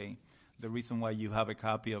today. the reason why you have a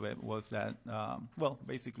copy of it was that, well,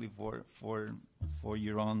 basically for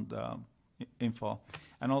your own info,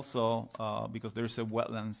 and also because there's a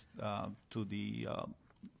wetlands to the,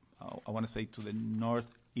 I want to say to the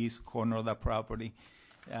northeast corner of that property,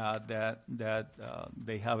 that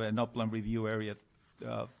they have an upland review area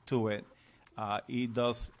to it. It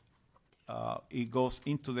does. It goes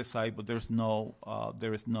into the site, but there is no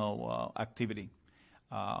activity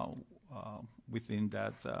within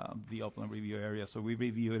that the upland review area. So we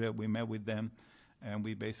reviewed it. We met with them, and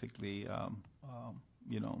we basically,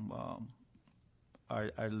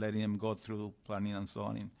 are letting them go through planning and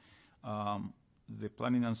zoning. The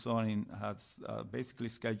planning and zoning has basically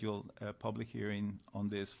scheduled a public hearing on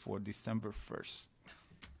this for December 1st,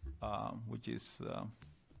 which is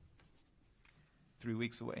 3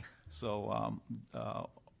 weeks away. So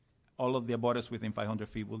all of the abutters within 500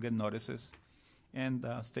 feet will get notices, and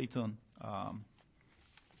stay tuned.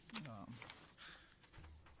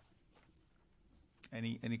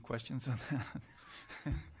 Any questions on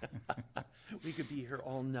that? We could be here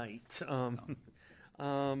all night.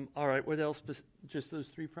 All right, what else? Just those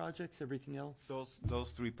 3 projects? Everything else?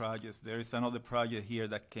 Those 3 projects. There is another project here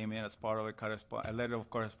that came in as part of a letter of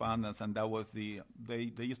correspondence, and that was they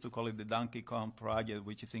used to call it the Donkey Kong project,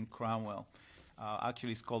 which is in Cromwell.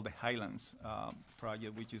 Actually, it's called the Highlands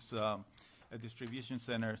project, which is a distribution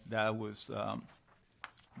center that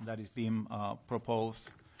is being proposed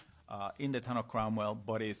in the town of Cromwell,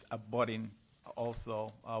 but is abutting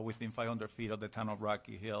also within 500 feet of the town of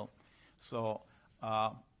Rocky Hill. So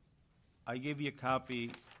I gave you a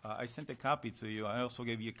copy. I sent a copy to you. I also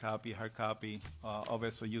gave you a copy, hard copy of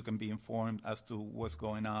it, so you can be informed as to what's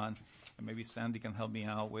going on, and maybe Sandy can help me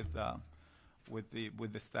out with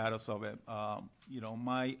the status of it.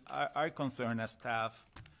 Our concern as staff,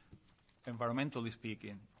 environmentally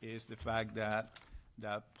speaking, is the fact that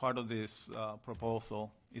part of this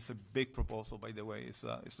proposal is a big proposal, by the way.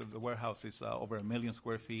 The warehouse is over 1 million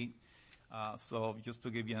square feet. So just to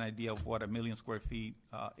give you an idea of what 1 million square feet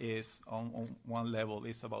is on one level,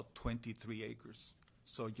 it's about 23 acres.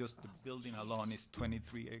 So just the building alone is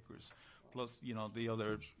 23 acres, plus the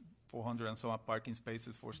other 400 and so on parking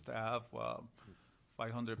spaces for staff,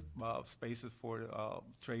 500 spaces for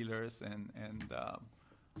trailers, and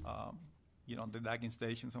the docking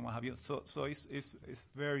stations and what have you. So it's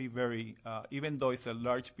very, very, even though it's a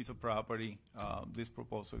large piece of property, this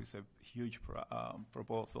proposal is a huge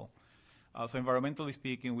proposal. So environmentally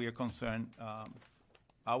speaking, we are concerned.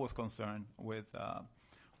 I was concerned with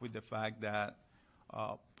the fact that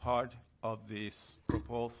part of this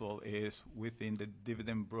proposal is within the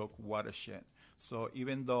Dividend Brook watershed. So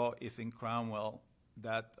even though it's in Cromwell,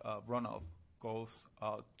 that runoff goes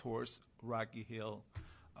towards Rocky Hill,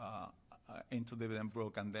 into Dividend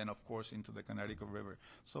Brook, and then of course into the Connecticut River.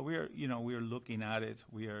 So we are looking at it.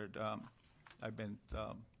 I've been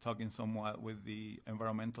talking somewhat with the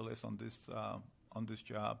environmentalists on this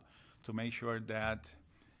job to make sure that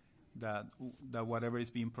whatever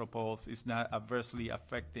is being proposed is not adversely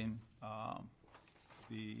affecting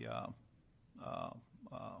the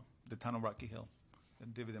town of Rocky Hill, the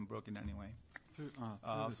Dividend Brook in any way. Through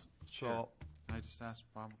the chair, can I just ask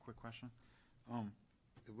Bob a quick question?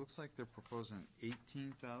 It looks like they're proposing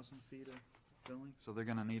 18,000 feet of filling, so they're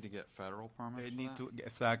going to need to get federal permits.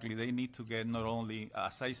 They need to get not only,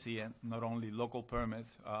 as I see it, not only local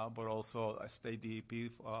permits, but also a state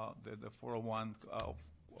DEP, the 401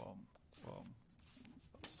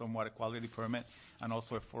 stormwater quality permit, and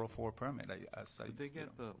also a 404 permit. Did they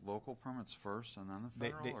get the local permits first and then the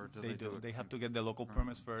federal, or do they do it? They have to get the local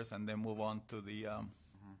permits first, and then move on to the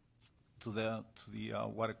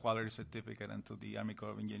water quality certificate and to the Army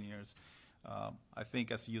Corps of Engineers. I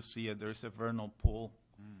think, as you see it, there is a vernal pool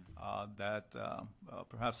that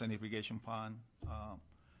perhaps an irrigation pond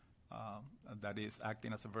that is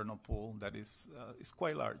acting as a vernal pool that is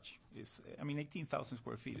quite large. 18,000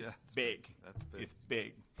 square feet is big. That's big. It's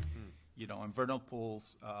big. And vernal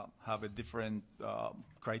pools have a different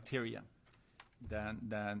criteria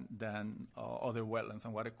than other wetlands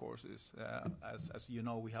and water courses. As you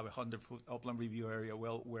know, we have a 100-foot upland review area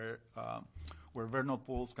where vernal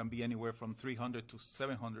pools can be anywhere from 300 to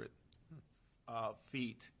 700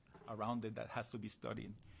 feet around it. That has to be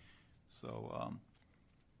studied. So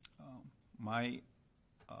my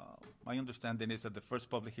understanding is that the first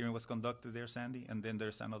public hearing was conducted there, Sandy, and then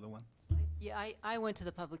there's another one. Yeah, I went to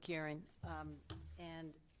the public hearing,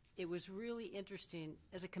 and it was really interesting.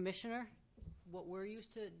 As a commissioner, what we're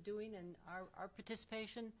used to doing and our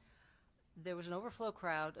participation, there was an overflow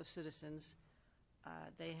crowd of citizens.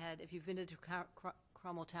 They had, if you've been to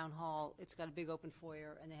Cromwell Town Hall. It's got a big open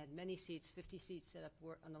foyer, and they had many seats, 50 seats set up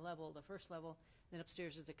on the first level. Then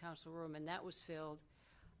upstairs is the council room, and that was filled.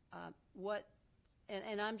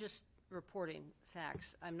 And I'm just reporting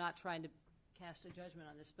facts. I'm not trying to cast a judgment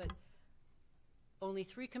on this, but only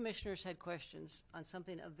 3 commissioners had questions on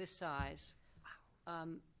something of this size.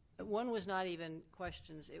 One was not even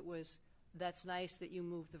questions. It was, that's nice that you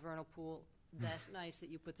moved the vernal pool. That's nice that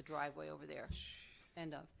you put the driveway over there.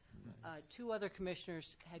 End of. 2 other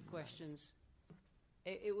commissioners had questions.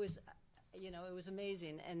 It was, it was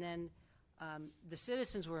amazing. And then the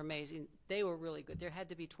citizens were amazing. They were really good. There had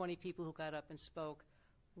to be 20 people who got up and spoke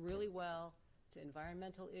really well to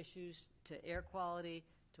environmental issues, to air quality,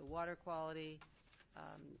 to water quality.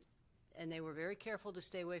 And they were very careful to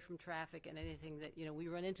stay away from traffic and anything that, we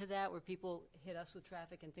run into that where people hit us with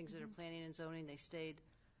traffic and things that are planning and zoning. They stayed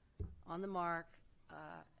on the mark.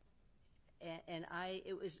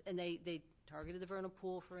 They targeted the vernal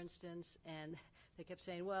pool, for instance, and they kept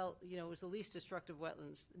saying, well, it was the least destructive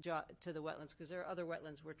wetlands to the wetlands because there are other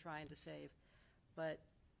wetlands we're trying to save. But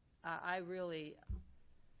I really,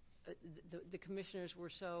 the commissioners were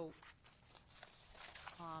so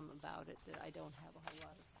calm about it that I don't have a whole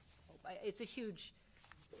lot of hope. It's a huge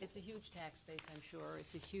tax base, I'm sure.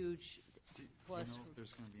 It's a huge Do you plus. know if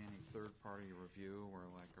there's going to be any third-party review or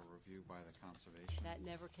like a review by the conservation? That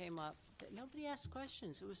never came up. Nobody asked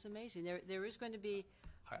questions. It was amazing. There is going to be.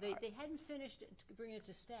 They hadn't finished bringing it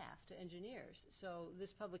to staff, to engineers. So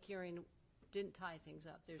this public hearing didn't tie things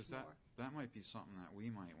up. There's more. That might be something that we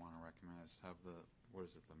might want to recommend is have the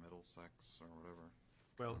Middlesex or whatever.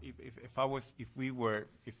 Well,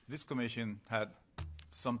 if this commission had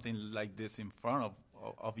something like this in front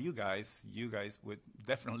of you guys would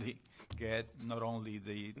definitely get not only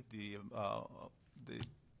the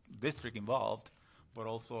district involved, but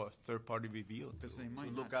also a third-party review Because they to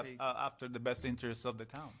might look not after the best interests of the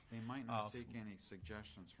town. They might not take any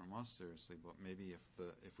suggestions from us seriously, but maybe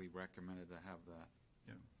if we recommended to have that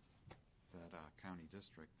county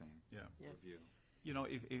district thing review.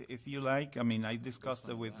 If you like, I mean, I discussed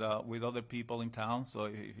it with other people in town. So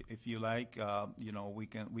if you like, we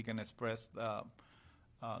can express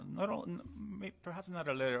perhaps not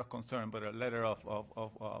a letter of concern, but a letter of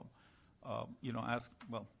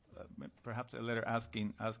perhaps a letter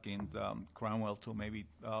asking Cromwell to maybe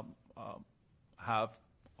have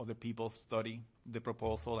other people study the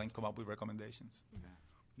proposal and come up with recommendations.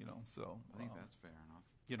 Yeah. So I think that's fair enough.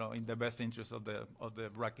 in the best interest of the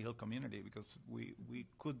Rocky Hill community, because we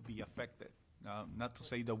could be affected. Not to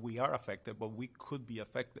say that we are affected, but we could be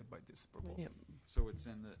affected by this proposal. Yeah. So it's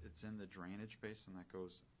in the drainage basin that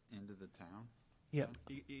goes into the town? Yeah,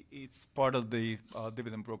 It's part of the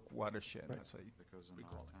Dividend Brook watershed, Right. as That goes into We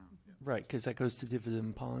call the town. right, because that goes to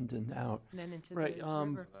Dividend Pond and out. And then into Right, the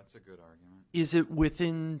river. That's a good argument. Is it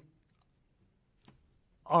within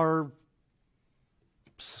our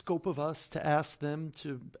scope of us to ask them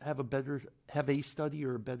to have a study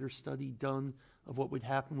or a better study done of what would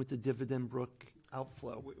happen with the Dividend Brook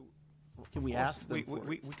outflow? Can we ask them for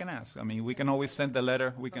we it? can ask. I mean, we can always send the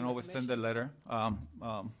letter. We can From the always send the letter,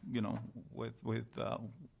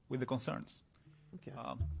 with the concerns. Okay.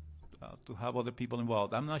 To have other people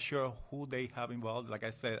involved. I'm not sure who they have involved. Like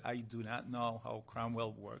I said, I do not know how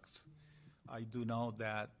Cromwell works. I do know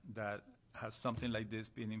that has something like this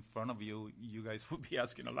been in front of you, you guys will be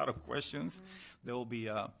asking a lot of questions. Mm-hmm. There will be,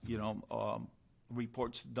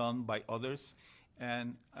 reports done by others,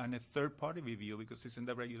 and a third-party review, because it's in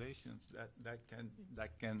the regulations that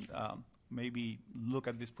can maybe look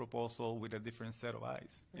at this proposal with a different set of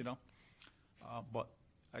eyes. But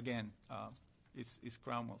again, it's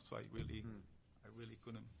Cromwell, so I really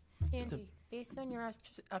couldn't. Andy, based on your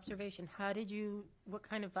observation, what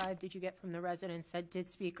kind of vibe did you get from the residents that did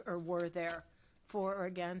speak or were there, for or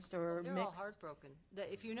against or They're all mixed? heartbroken.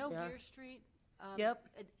 If you know Yeah. Gear Street, Yep.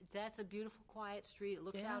 That's a beautiful, quiet street. It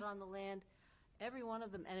looks Yeah. out on the land. Every one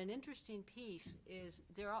of them. And an interesting piece is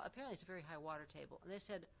apparently it's a very high water table. And they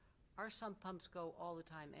said our sump pumps go all the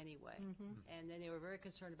time anyway. Mm-hmm. And then they were very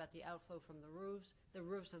concerned about the outflow from the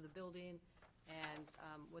roofs of the building, and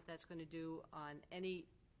what that's going to do on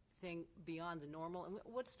anything beyond the normal. And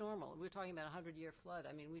what's normal? We're talking about a 100-year flood.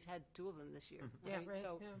 I mean, we've had 2 of them this year. Yeah, right,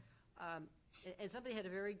 So, yeah. and somebody had a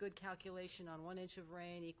very good calculation on 1 inch of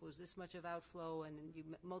rain equals this much of outflow, and then you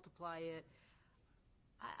multiply it.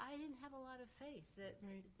 I didn't have a lot of faith that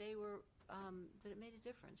Right. they were that it made a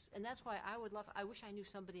difference, and that's why I wish I knew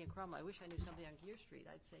somebody in Cromwell. I wish I knew somebody on Gear Street.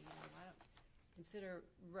 I'd say, why don't consider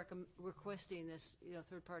requesting this,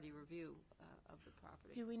 third-party review of the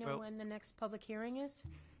property. Do we know Well- when the next public hearing is?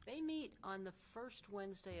 They meet on the first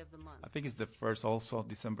Wednesday of the month. I think it's the first also,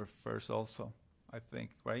 December 1st also. I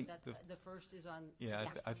think, right? That, the first is on. Yeah,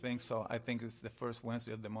 I think so. I think it's the first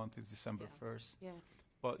Wednesday of the month is December Yeah. 1st. Yeah.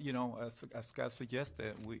 But, you know, as Scott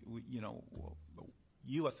suggested, we you know,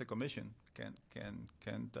 you as a commission can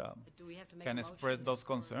Do we have to make a can motion? express those or-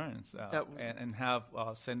 concerns and have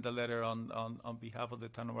send a letter on behalf of the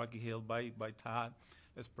town of Rocky Hill by Todd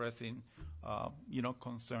expressing you know,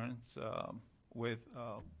 concerns with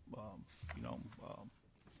you know,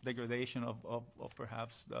 degradation of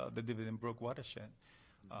perhaps the Dividend Brook watershed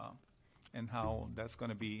and how that's going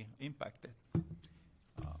to be impacted.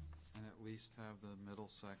 And at least have the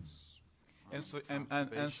Middlesex. And so and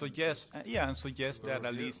conservation suggest and suggest do a that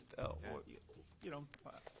at review. least or, you know,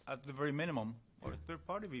 at the very minimum or a third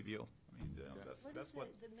party review. I mean, What that's is what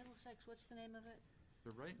the Middlesex, what's the name of it?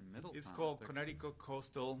 They're right in Middletown. it's called. They're- Connecticut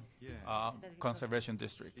Coastal Yeah. Connecticut Conservation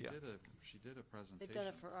District. She Yeah, did a presentation. They've done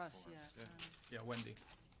it for us, for yeah. yeah, Wendy.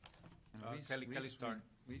 And Uh, Kelly Starr. at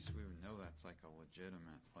least we would know that's like a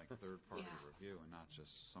legitimate, like, third-party Yeah. review and not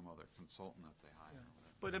just some other consultant that they hire. or whatever.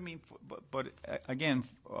 But I mean, again,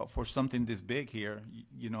 for something this big here,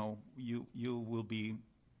 you know, you will be.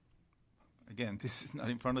 Again, this is not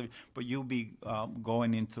in front of you, but you'll be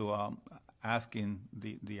going into asking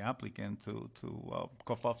the applicant to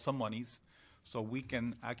cough up some monies, so we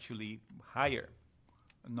can actually hire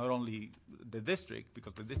not only the district,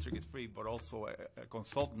 because the district is free, but also a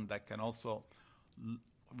consultant that can also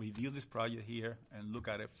review this project here and look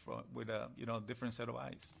at it with a, you know, different set of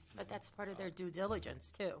eyes. But that's part of their due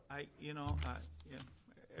diligence, too. Yeah,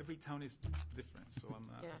 every town is different, so I'm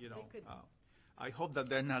not, Yeah. you know. They could- I hope that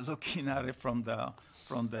they're not looking at it from the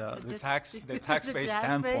dis- tax the tax tax based base,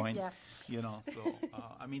 standpoint. yeah. You know, so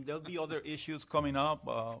I mean, there'll be other issues coming up.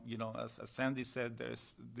 You know, as Sandy said,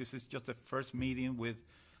 this is just the first meeting with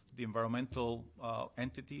the environmental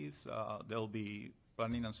entities. There'll be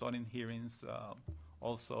planning and zoning hearings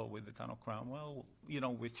also with the town of Cromwell. You know,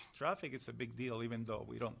 with traffic, it's a big deal, even though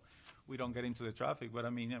we don't get into the traffic. But I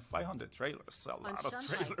mean, 500 trailers, is a lot of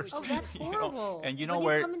Shunpike, trailers. which Oh, that's you know. horrible. And you know When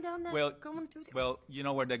where? you're coming down that, well, going through there. well, you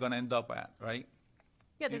know where they're going to end up at, right?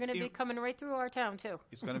 Yeah, they're going to be it- coming right through our town, too.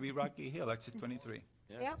 It's going to be Rocky Hill, exit 23.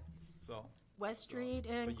 Yep. So West Street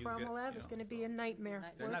and but you get, Cromwell Ave you is know, going to be a nightmare.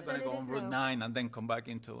 they're Worse not going than to go it on is Route now. 9 and then come back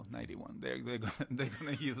into 91. They're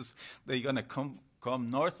going to come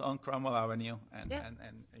north on Cromwell Avenue and Yeah.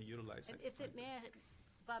 and utilize And it. if it may,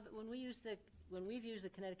 Bob, when we've used the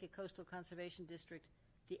Connecticut Coastal Conservation District,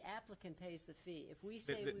 the applicant pays the fee. If we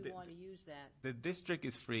say we the- want to use that, The district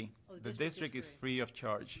is free. Oh, The district is free of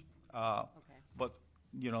charge. okay. But,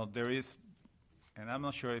 you know, there is, and I'm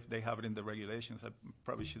not sure if they have it in the regulations, I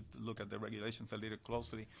probably should look at the regulations a little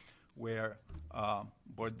closely, where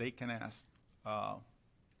they can ask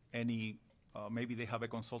any, maybe they have a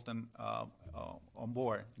consultant on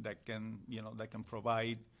board that can, you know, that can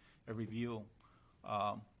provide a review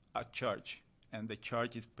at charge, and the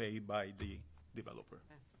charge is paid by the developer.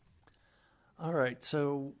 All right,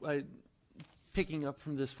 so picking up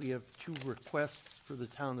from this, we have two requests for the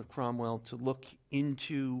town of Cromwell to look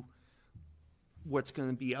into what's going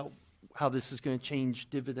to be out, how this is going to change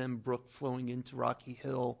Dividend Brook flowing into Rocky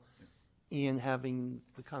Hill, and having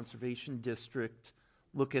the Conservation District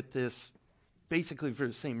look at this basically for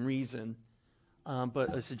the same reason,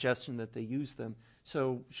 but a suggestion that they use them.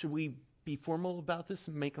 So should we be formal about this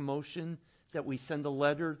and make a motion that we send a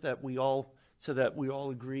letter so that we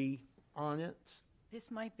all agree on it? This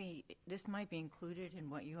might be included in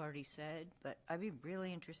what you already said, but I'd be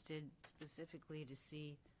really interested specifically to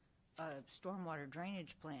see a stormwater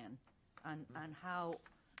drainage plan on how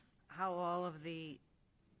all of the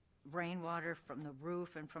rainwater from the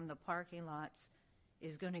roof and from the parking lots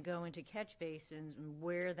is going to go into catch basins and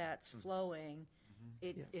where that's flowing.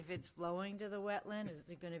 If it's flowing to the wetland, is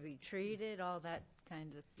it going to be treated? All that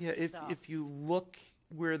kind of Yeah, stuff. if you look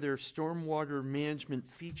where their stormwater management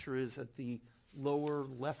feature is at the lower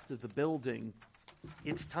left of the building,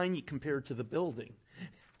 it's tiny compared to the building.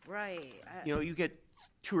 Right. You know, you get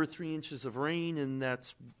 2 or 3 inches of rain, and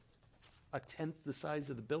that's a tenth the size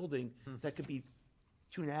of the building. That could be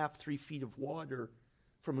 2.5, 3 feet of water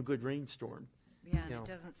from a good rainstorm. Yeah, and you know. it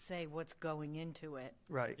doesn't say what's going into it.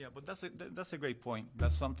 Right. Yeah, but that's a great point.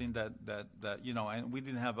 That's something that you know, and we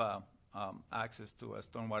didn't have access to a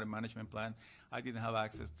stormwater management plan. I didn't have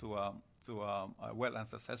access to a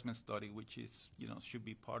wetlands assessment study, which is, you know, should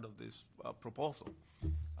be part of this proposal.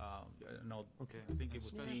 No, Okay. I think it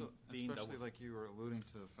was Dean that Especially was. like you were alluding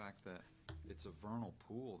to the fact that it's a vernal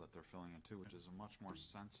pool that they're filling into, which is a much more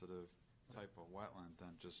sensitive type of wetland than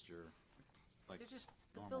just your, like, They're just,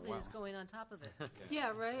 the normal building is wetland. going on top of it.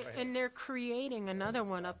 Yeah, right. And they're creating another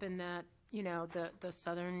one up in that, you know, the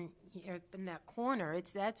southern, in that corner.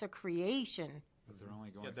 That's a creation But they're only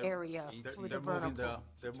going. they're- area They're, with they're the vernal moving pool.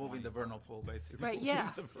 they're moving the vernal pool, basically. Right,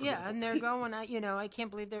 yeah, yeah, and they're going, I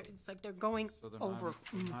can't believe it's like they're going So they're over.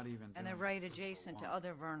 not even. And they're doing right the adjacent to one.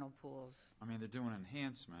 other vernal pools. I mean, they're doing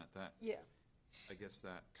enhancement. That Yeah. I guess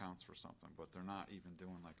that counts for something, but they're not even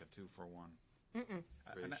doing like a 2-for-1 And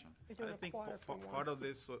creation. They're doing I a think quarter for part of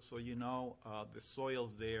this, so you know, the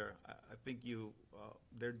soils there, I think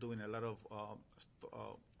they're doing a lot of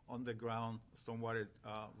underground stormwater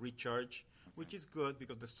recharge, which is good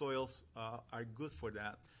because the soils are good for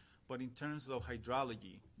that. But in terms of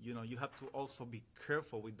hydrology, you have to also be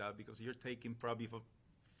careful with that because you're taking probably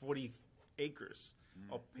 40 acres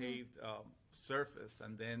of paved surface,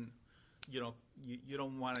 and then, you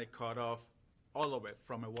don't want to cut off all of it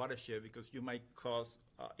from a watershed because you might cause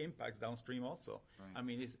impacts downstream also. Right. I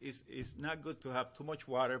mean, it's not good to have too much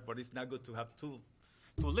water, but it's not good to have too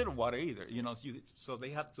little water either. So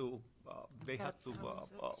they have to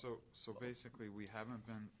So basically, we haven't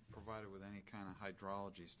been provided with any kind of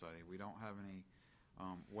hydrology study. We don't have any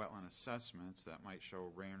wetland assessments that might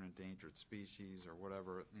show rare and endangered species or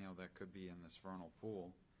whatever, that could be in this vernal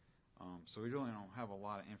pool. So we really don't have a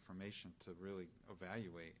lot of information to really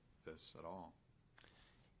evaluate this at all.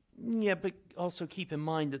 Yeah, but also keep in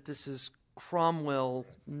mind that this is Cromwell,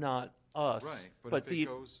 not us. Right, but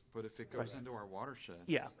if it goes Right. into our watershed,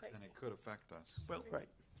 Yeah. then it could affect us. well, Right.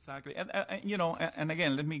 exactly. And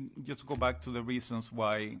again, let me just go back to the reasons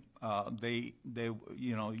why they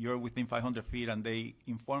you're within 500 feet and they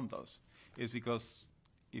informed us. Is because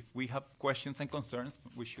if we have questions and concerns,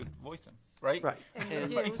 we should voice them, right? Right. And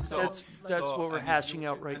we And do, so that's what we're and if hashing you-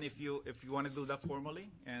 out right. And if you want to do that formally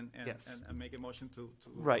and Yes. and make a motion to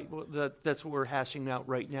Right, well, that's what we're hashing out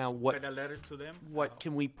right now. write a letter to them. What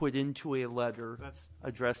can we put into a letter That's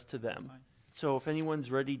addressed to them? fine. So if anyone's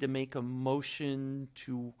ready to make a motion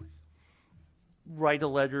to write a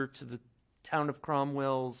letter to the town of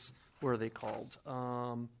Cromwell's, what are they called?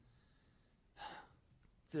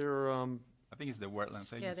 They're, I think it's the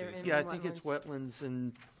wetlands agency. Yeah, they're in- yeah, I think it's wetlands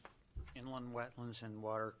and, Inland Wetlands and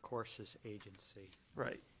Water Courses Agency.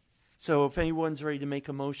 right. So if anyone's ready to make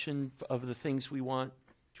a motion of the things we want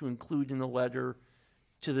to include in the letter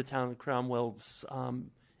to the town of Cromwell's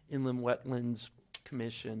Inland Wetlands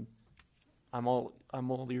Commission, I'm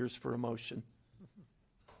all ears for a motion.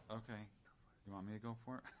 Okay, you want me to go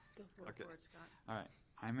for it? Go for Okay. it, Scott. All right,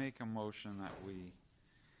 I make a motion that we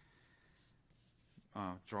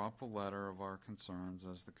drop a letter of our concerns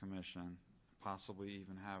as the commission, possibly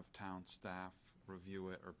even have town staff review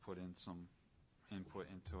it or put in some input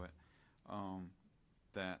into it,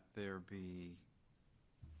 that there be,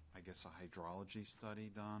 I guess, a hydrology study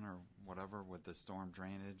done or whatever with the storm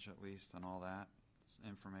drainage at least and all that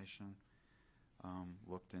information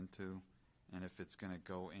looked into, and if it's going to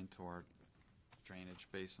go into our drainage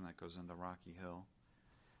basin that goes into Rocky Hill,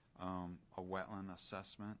 a wetland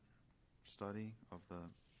assessment study of the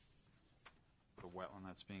wetland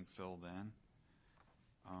that's being filled in,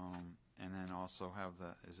 and then also have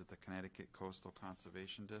is it the Connecticut Coastal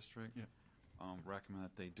Conservation District? Yeah. Recommend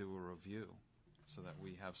that they do a review so that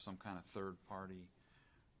we have some kind of third-party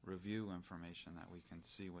review information that we can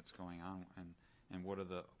see what's going on and what are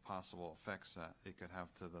the possible effects that it could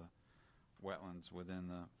have to the wetlands within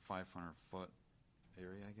the 500-foot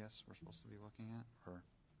area, I guess, we're supposed to be looking at, or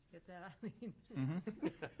Get that, Eileen?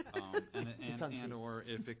 It's on tape. and or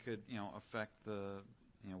if it could, affect the,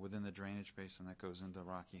 within the drainage basin that goes into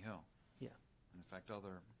Rocky Hill, Yeah. and affect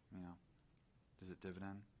other, is it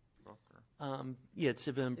Dividend Brook or Yeah, it's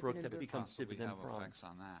Dividend Brook Dividend that Brook. becomes possibly Dividend have Pond. effects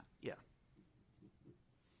on that? Yeah.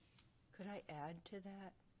 Could I add to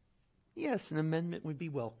that? Yes, an amendment would be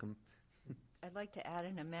welcome. I'd like to add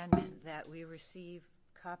an amendment that we receive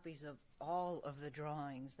copies of all of the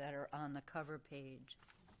drawings that are on the cover page,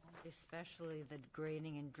 especially the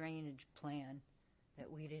grading and drainage plan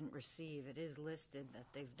that we didn't receive. It is listed that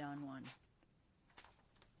they've done one.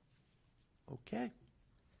 Okay.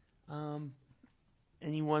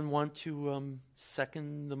 Anyone want to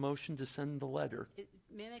second the motion to send the letter?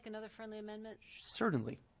 May I make another friendly amendment?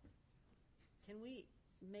 Certainly. Can we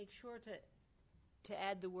make sure to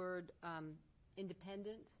add the word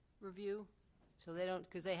independent review? So they don't,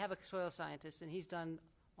 because they have a soil scientist and he's done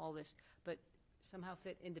all this, but somehow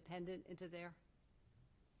fit independent into there?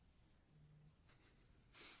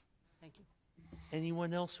 Thank you.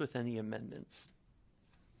 Anyone else with any amendments?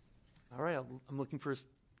 All right, I'm looking for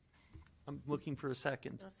a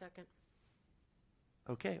second. No second.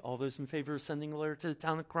 Okay, all those in favor of sending a letter to the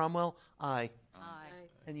town of Cromwell? Aye. Aye.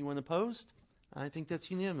 Anyone opposed? I think that's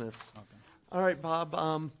unanimous. Okay. All right, Bob.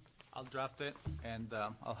 I'll draft it and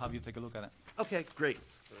I'll have you take a look at it. Okay, great.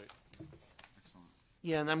 Excellent.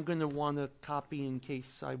 Yeah, and I'm going to want a copy in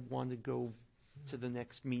case I want to go to the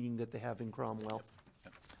next meeting that they have in Cromwell.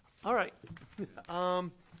 All right.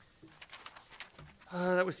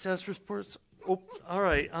 That was status reports. All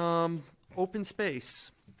right. Open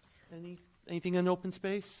space. Anything on open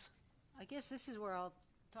space? I guess this is where I'll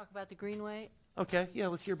talk about the Greenway. Okay. Yeah,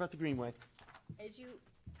 let's hear about the Greenway. As you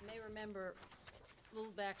may remember, a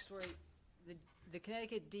little backstory, the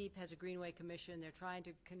Connecticut Deep has a Greenway Commission. They're trying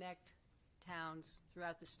to connect towns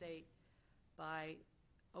throughout the state by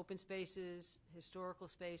open spaces, historical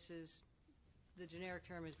spaces. The generic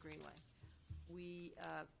term is Greenway.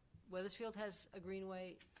 Weathersfield has a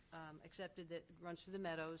Greenway accepted that runs through the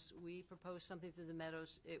meadows. We proposed something through the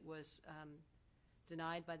meadows. It was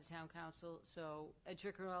denied by the town council. So Ed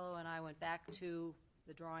Ciccarello and I went back to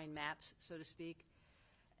the drawing maps, so to speak.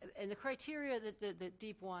 And the criteria that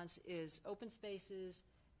DEEP wants is open spaces,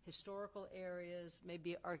 historical areas,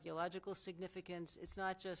 maybe archaeological significance. It's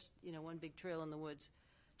not just, one big trail in the woods.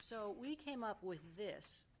 So we came up with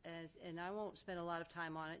this, and I won't spend a lot of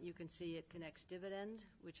time on it. You can see it connects Dividend,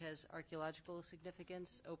 which has archaeological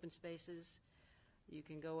significance, open spaces. You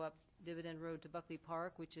can go up Dividend Road to Buckley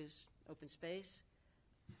Park, which is open space.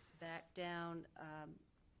 Back down,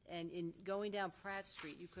 and in going down Pratt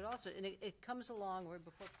Street, you could also, and it comes along, right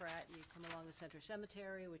before Pratt, you come along the Center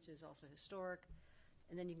Cemetery, which is also historic,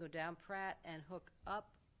 and then you can go down Pratt and hook up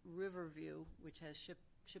Riverview, which has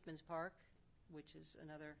Shipman's Park, which is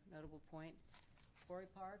another notable point. Quarry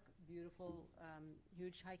Park, beautiful,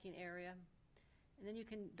 huge hiking area. And then you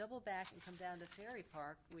can double back and come down to Ferry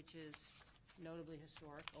Park, which is notably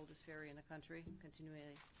historic, oldest ferry in the country, continually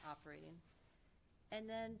operating. And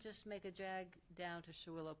then just make a jag down to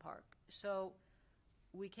Cirillo Park. So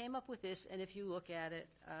we came up with this, and if you look at it,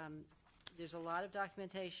 there's a lot of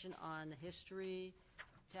documentation on the history,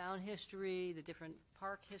 town history, the different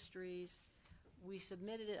park histories. I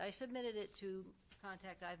submitted it to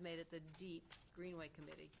contact I've made at the DEEP Greenway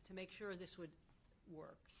Committee to make sure this would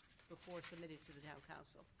work before submitting to the town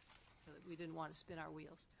council, so that we didn't want to spin our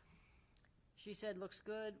wheels. She said, looks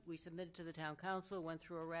good. We submitted to the town council, went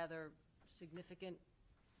through a rather significant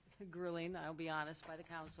grilling, I'll be honest, by the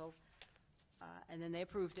council, and then they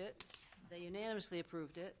approved it. They unanimously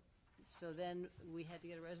approved it. So then we had to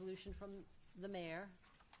get a resolution from the mayor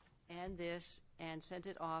and sent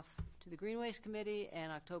it off to the Greenways Committee,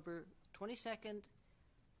 and October 22nd,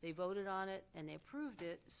 they voted on it and they approved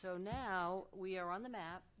it. So now we are on the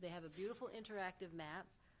map. They have a beautiful interactive map.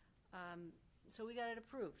 So we got it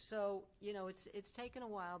approved. So, it's taken a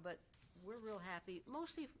while, but we're real happy,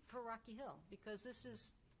 mostly for Rocky Hill, because this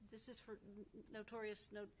is for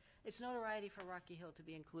it's notoriety for Rocky Hill to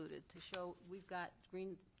be included, to show we've got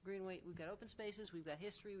Greenway, we've got open spaces, we've got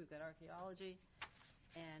history, we've got archaeology,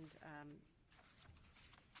 and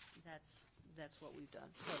that's what we've done.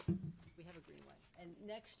 So we have a Greenway. And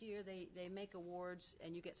next year they make awards,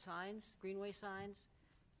 and you get signs, Greenway signs,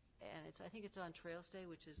 and I think it's on Trails Day,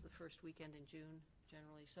 which is the first weekend in June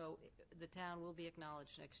generally. So the town will be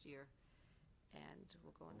acknowledged next year, and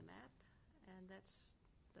we'll go on the map, and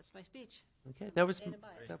that's my speech. Okay, that was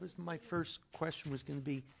my first question, was going to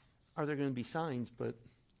be, are there going to be signs? But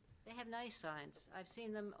they have nice signs. I've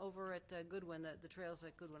seen them over at Goodwin, the trails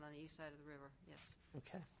at Goodwin on the east side of the river. Yes.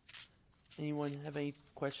 okay. Anyone have any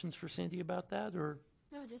questions for Sandy about that, or?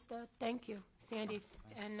 No, just thank you, Sandy,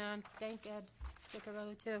 and thank Ed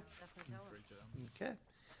Ciccarello, too. Definitely tell them. Okay.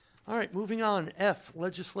 All right, moving on. F,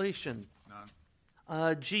 legislation.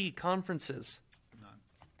 None. G, conferences. None.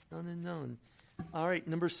 None and none. All right,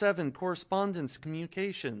 number 7, correspondence,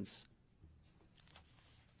 communications.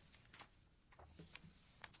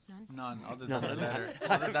 None, other None. than the letter,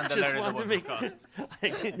 other than the Just letter that wanted was to make- discussed. I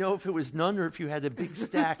didn't know if it was none or if you had a big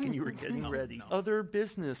stack and you were getting No, ready. no. Other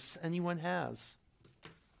business anyone has?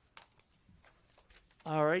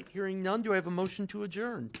 All right, hearing none, do I have a motion to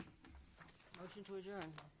adjourn? Motion to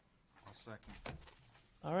adjourn. I'll second.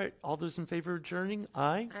 All right, all those in favor of adjourning?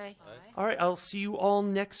 Aye. Aye. Aye. All right, I'll see you all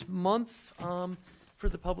next month for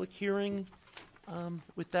the public hearing.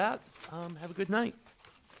 With that, have a good night.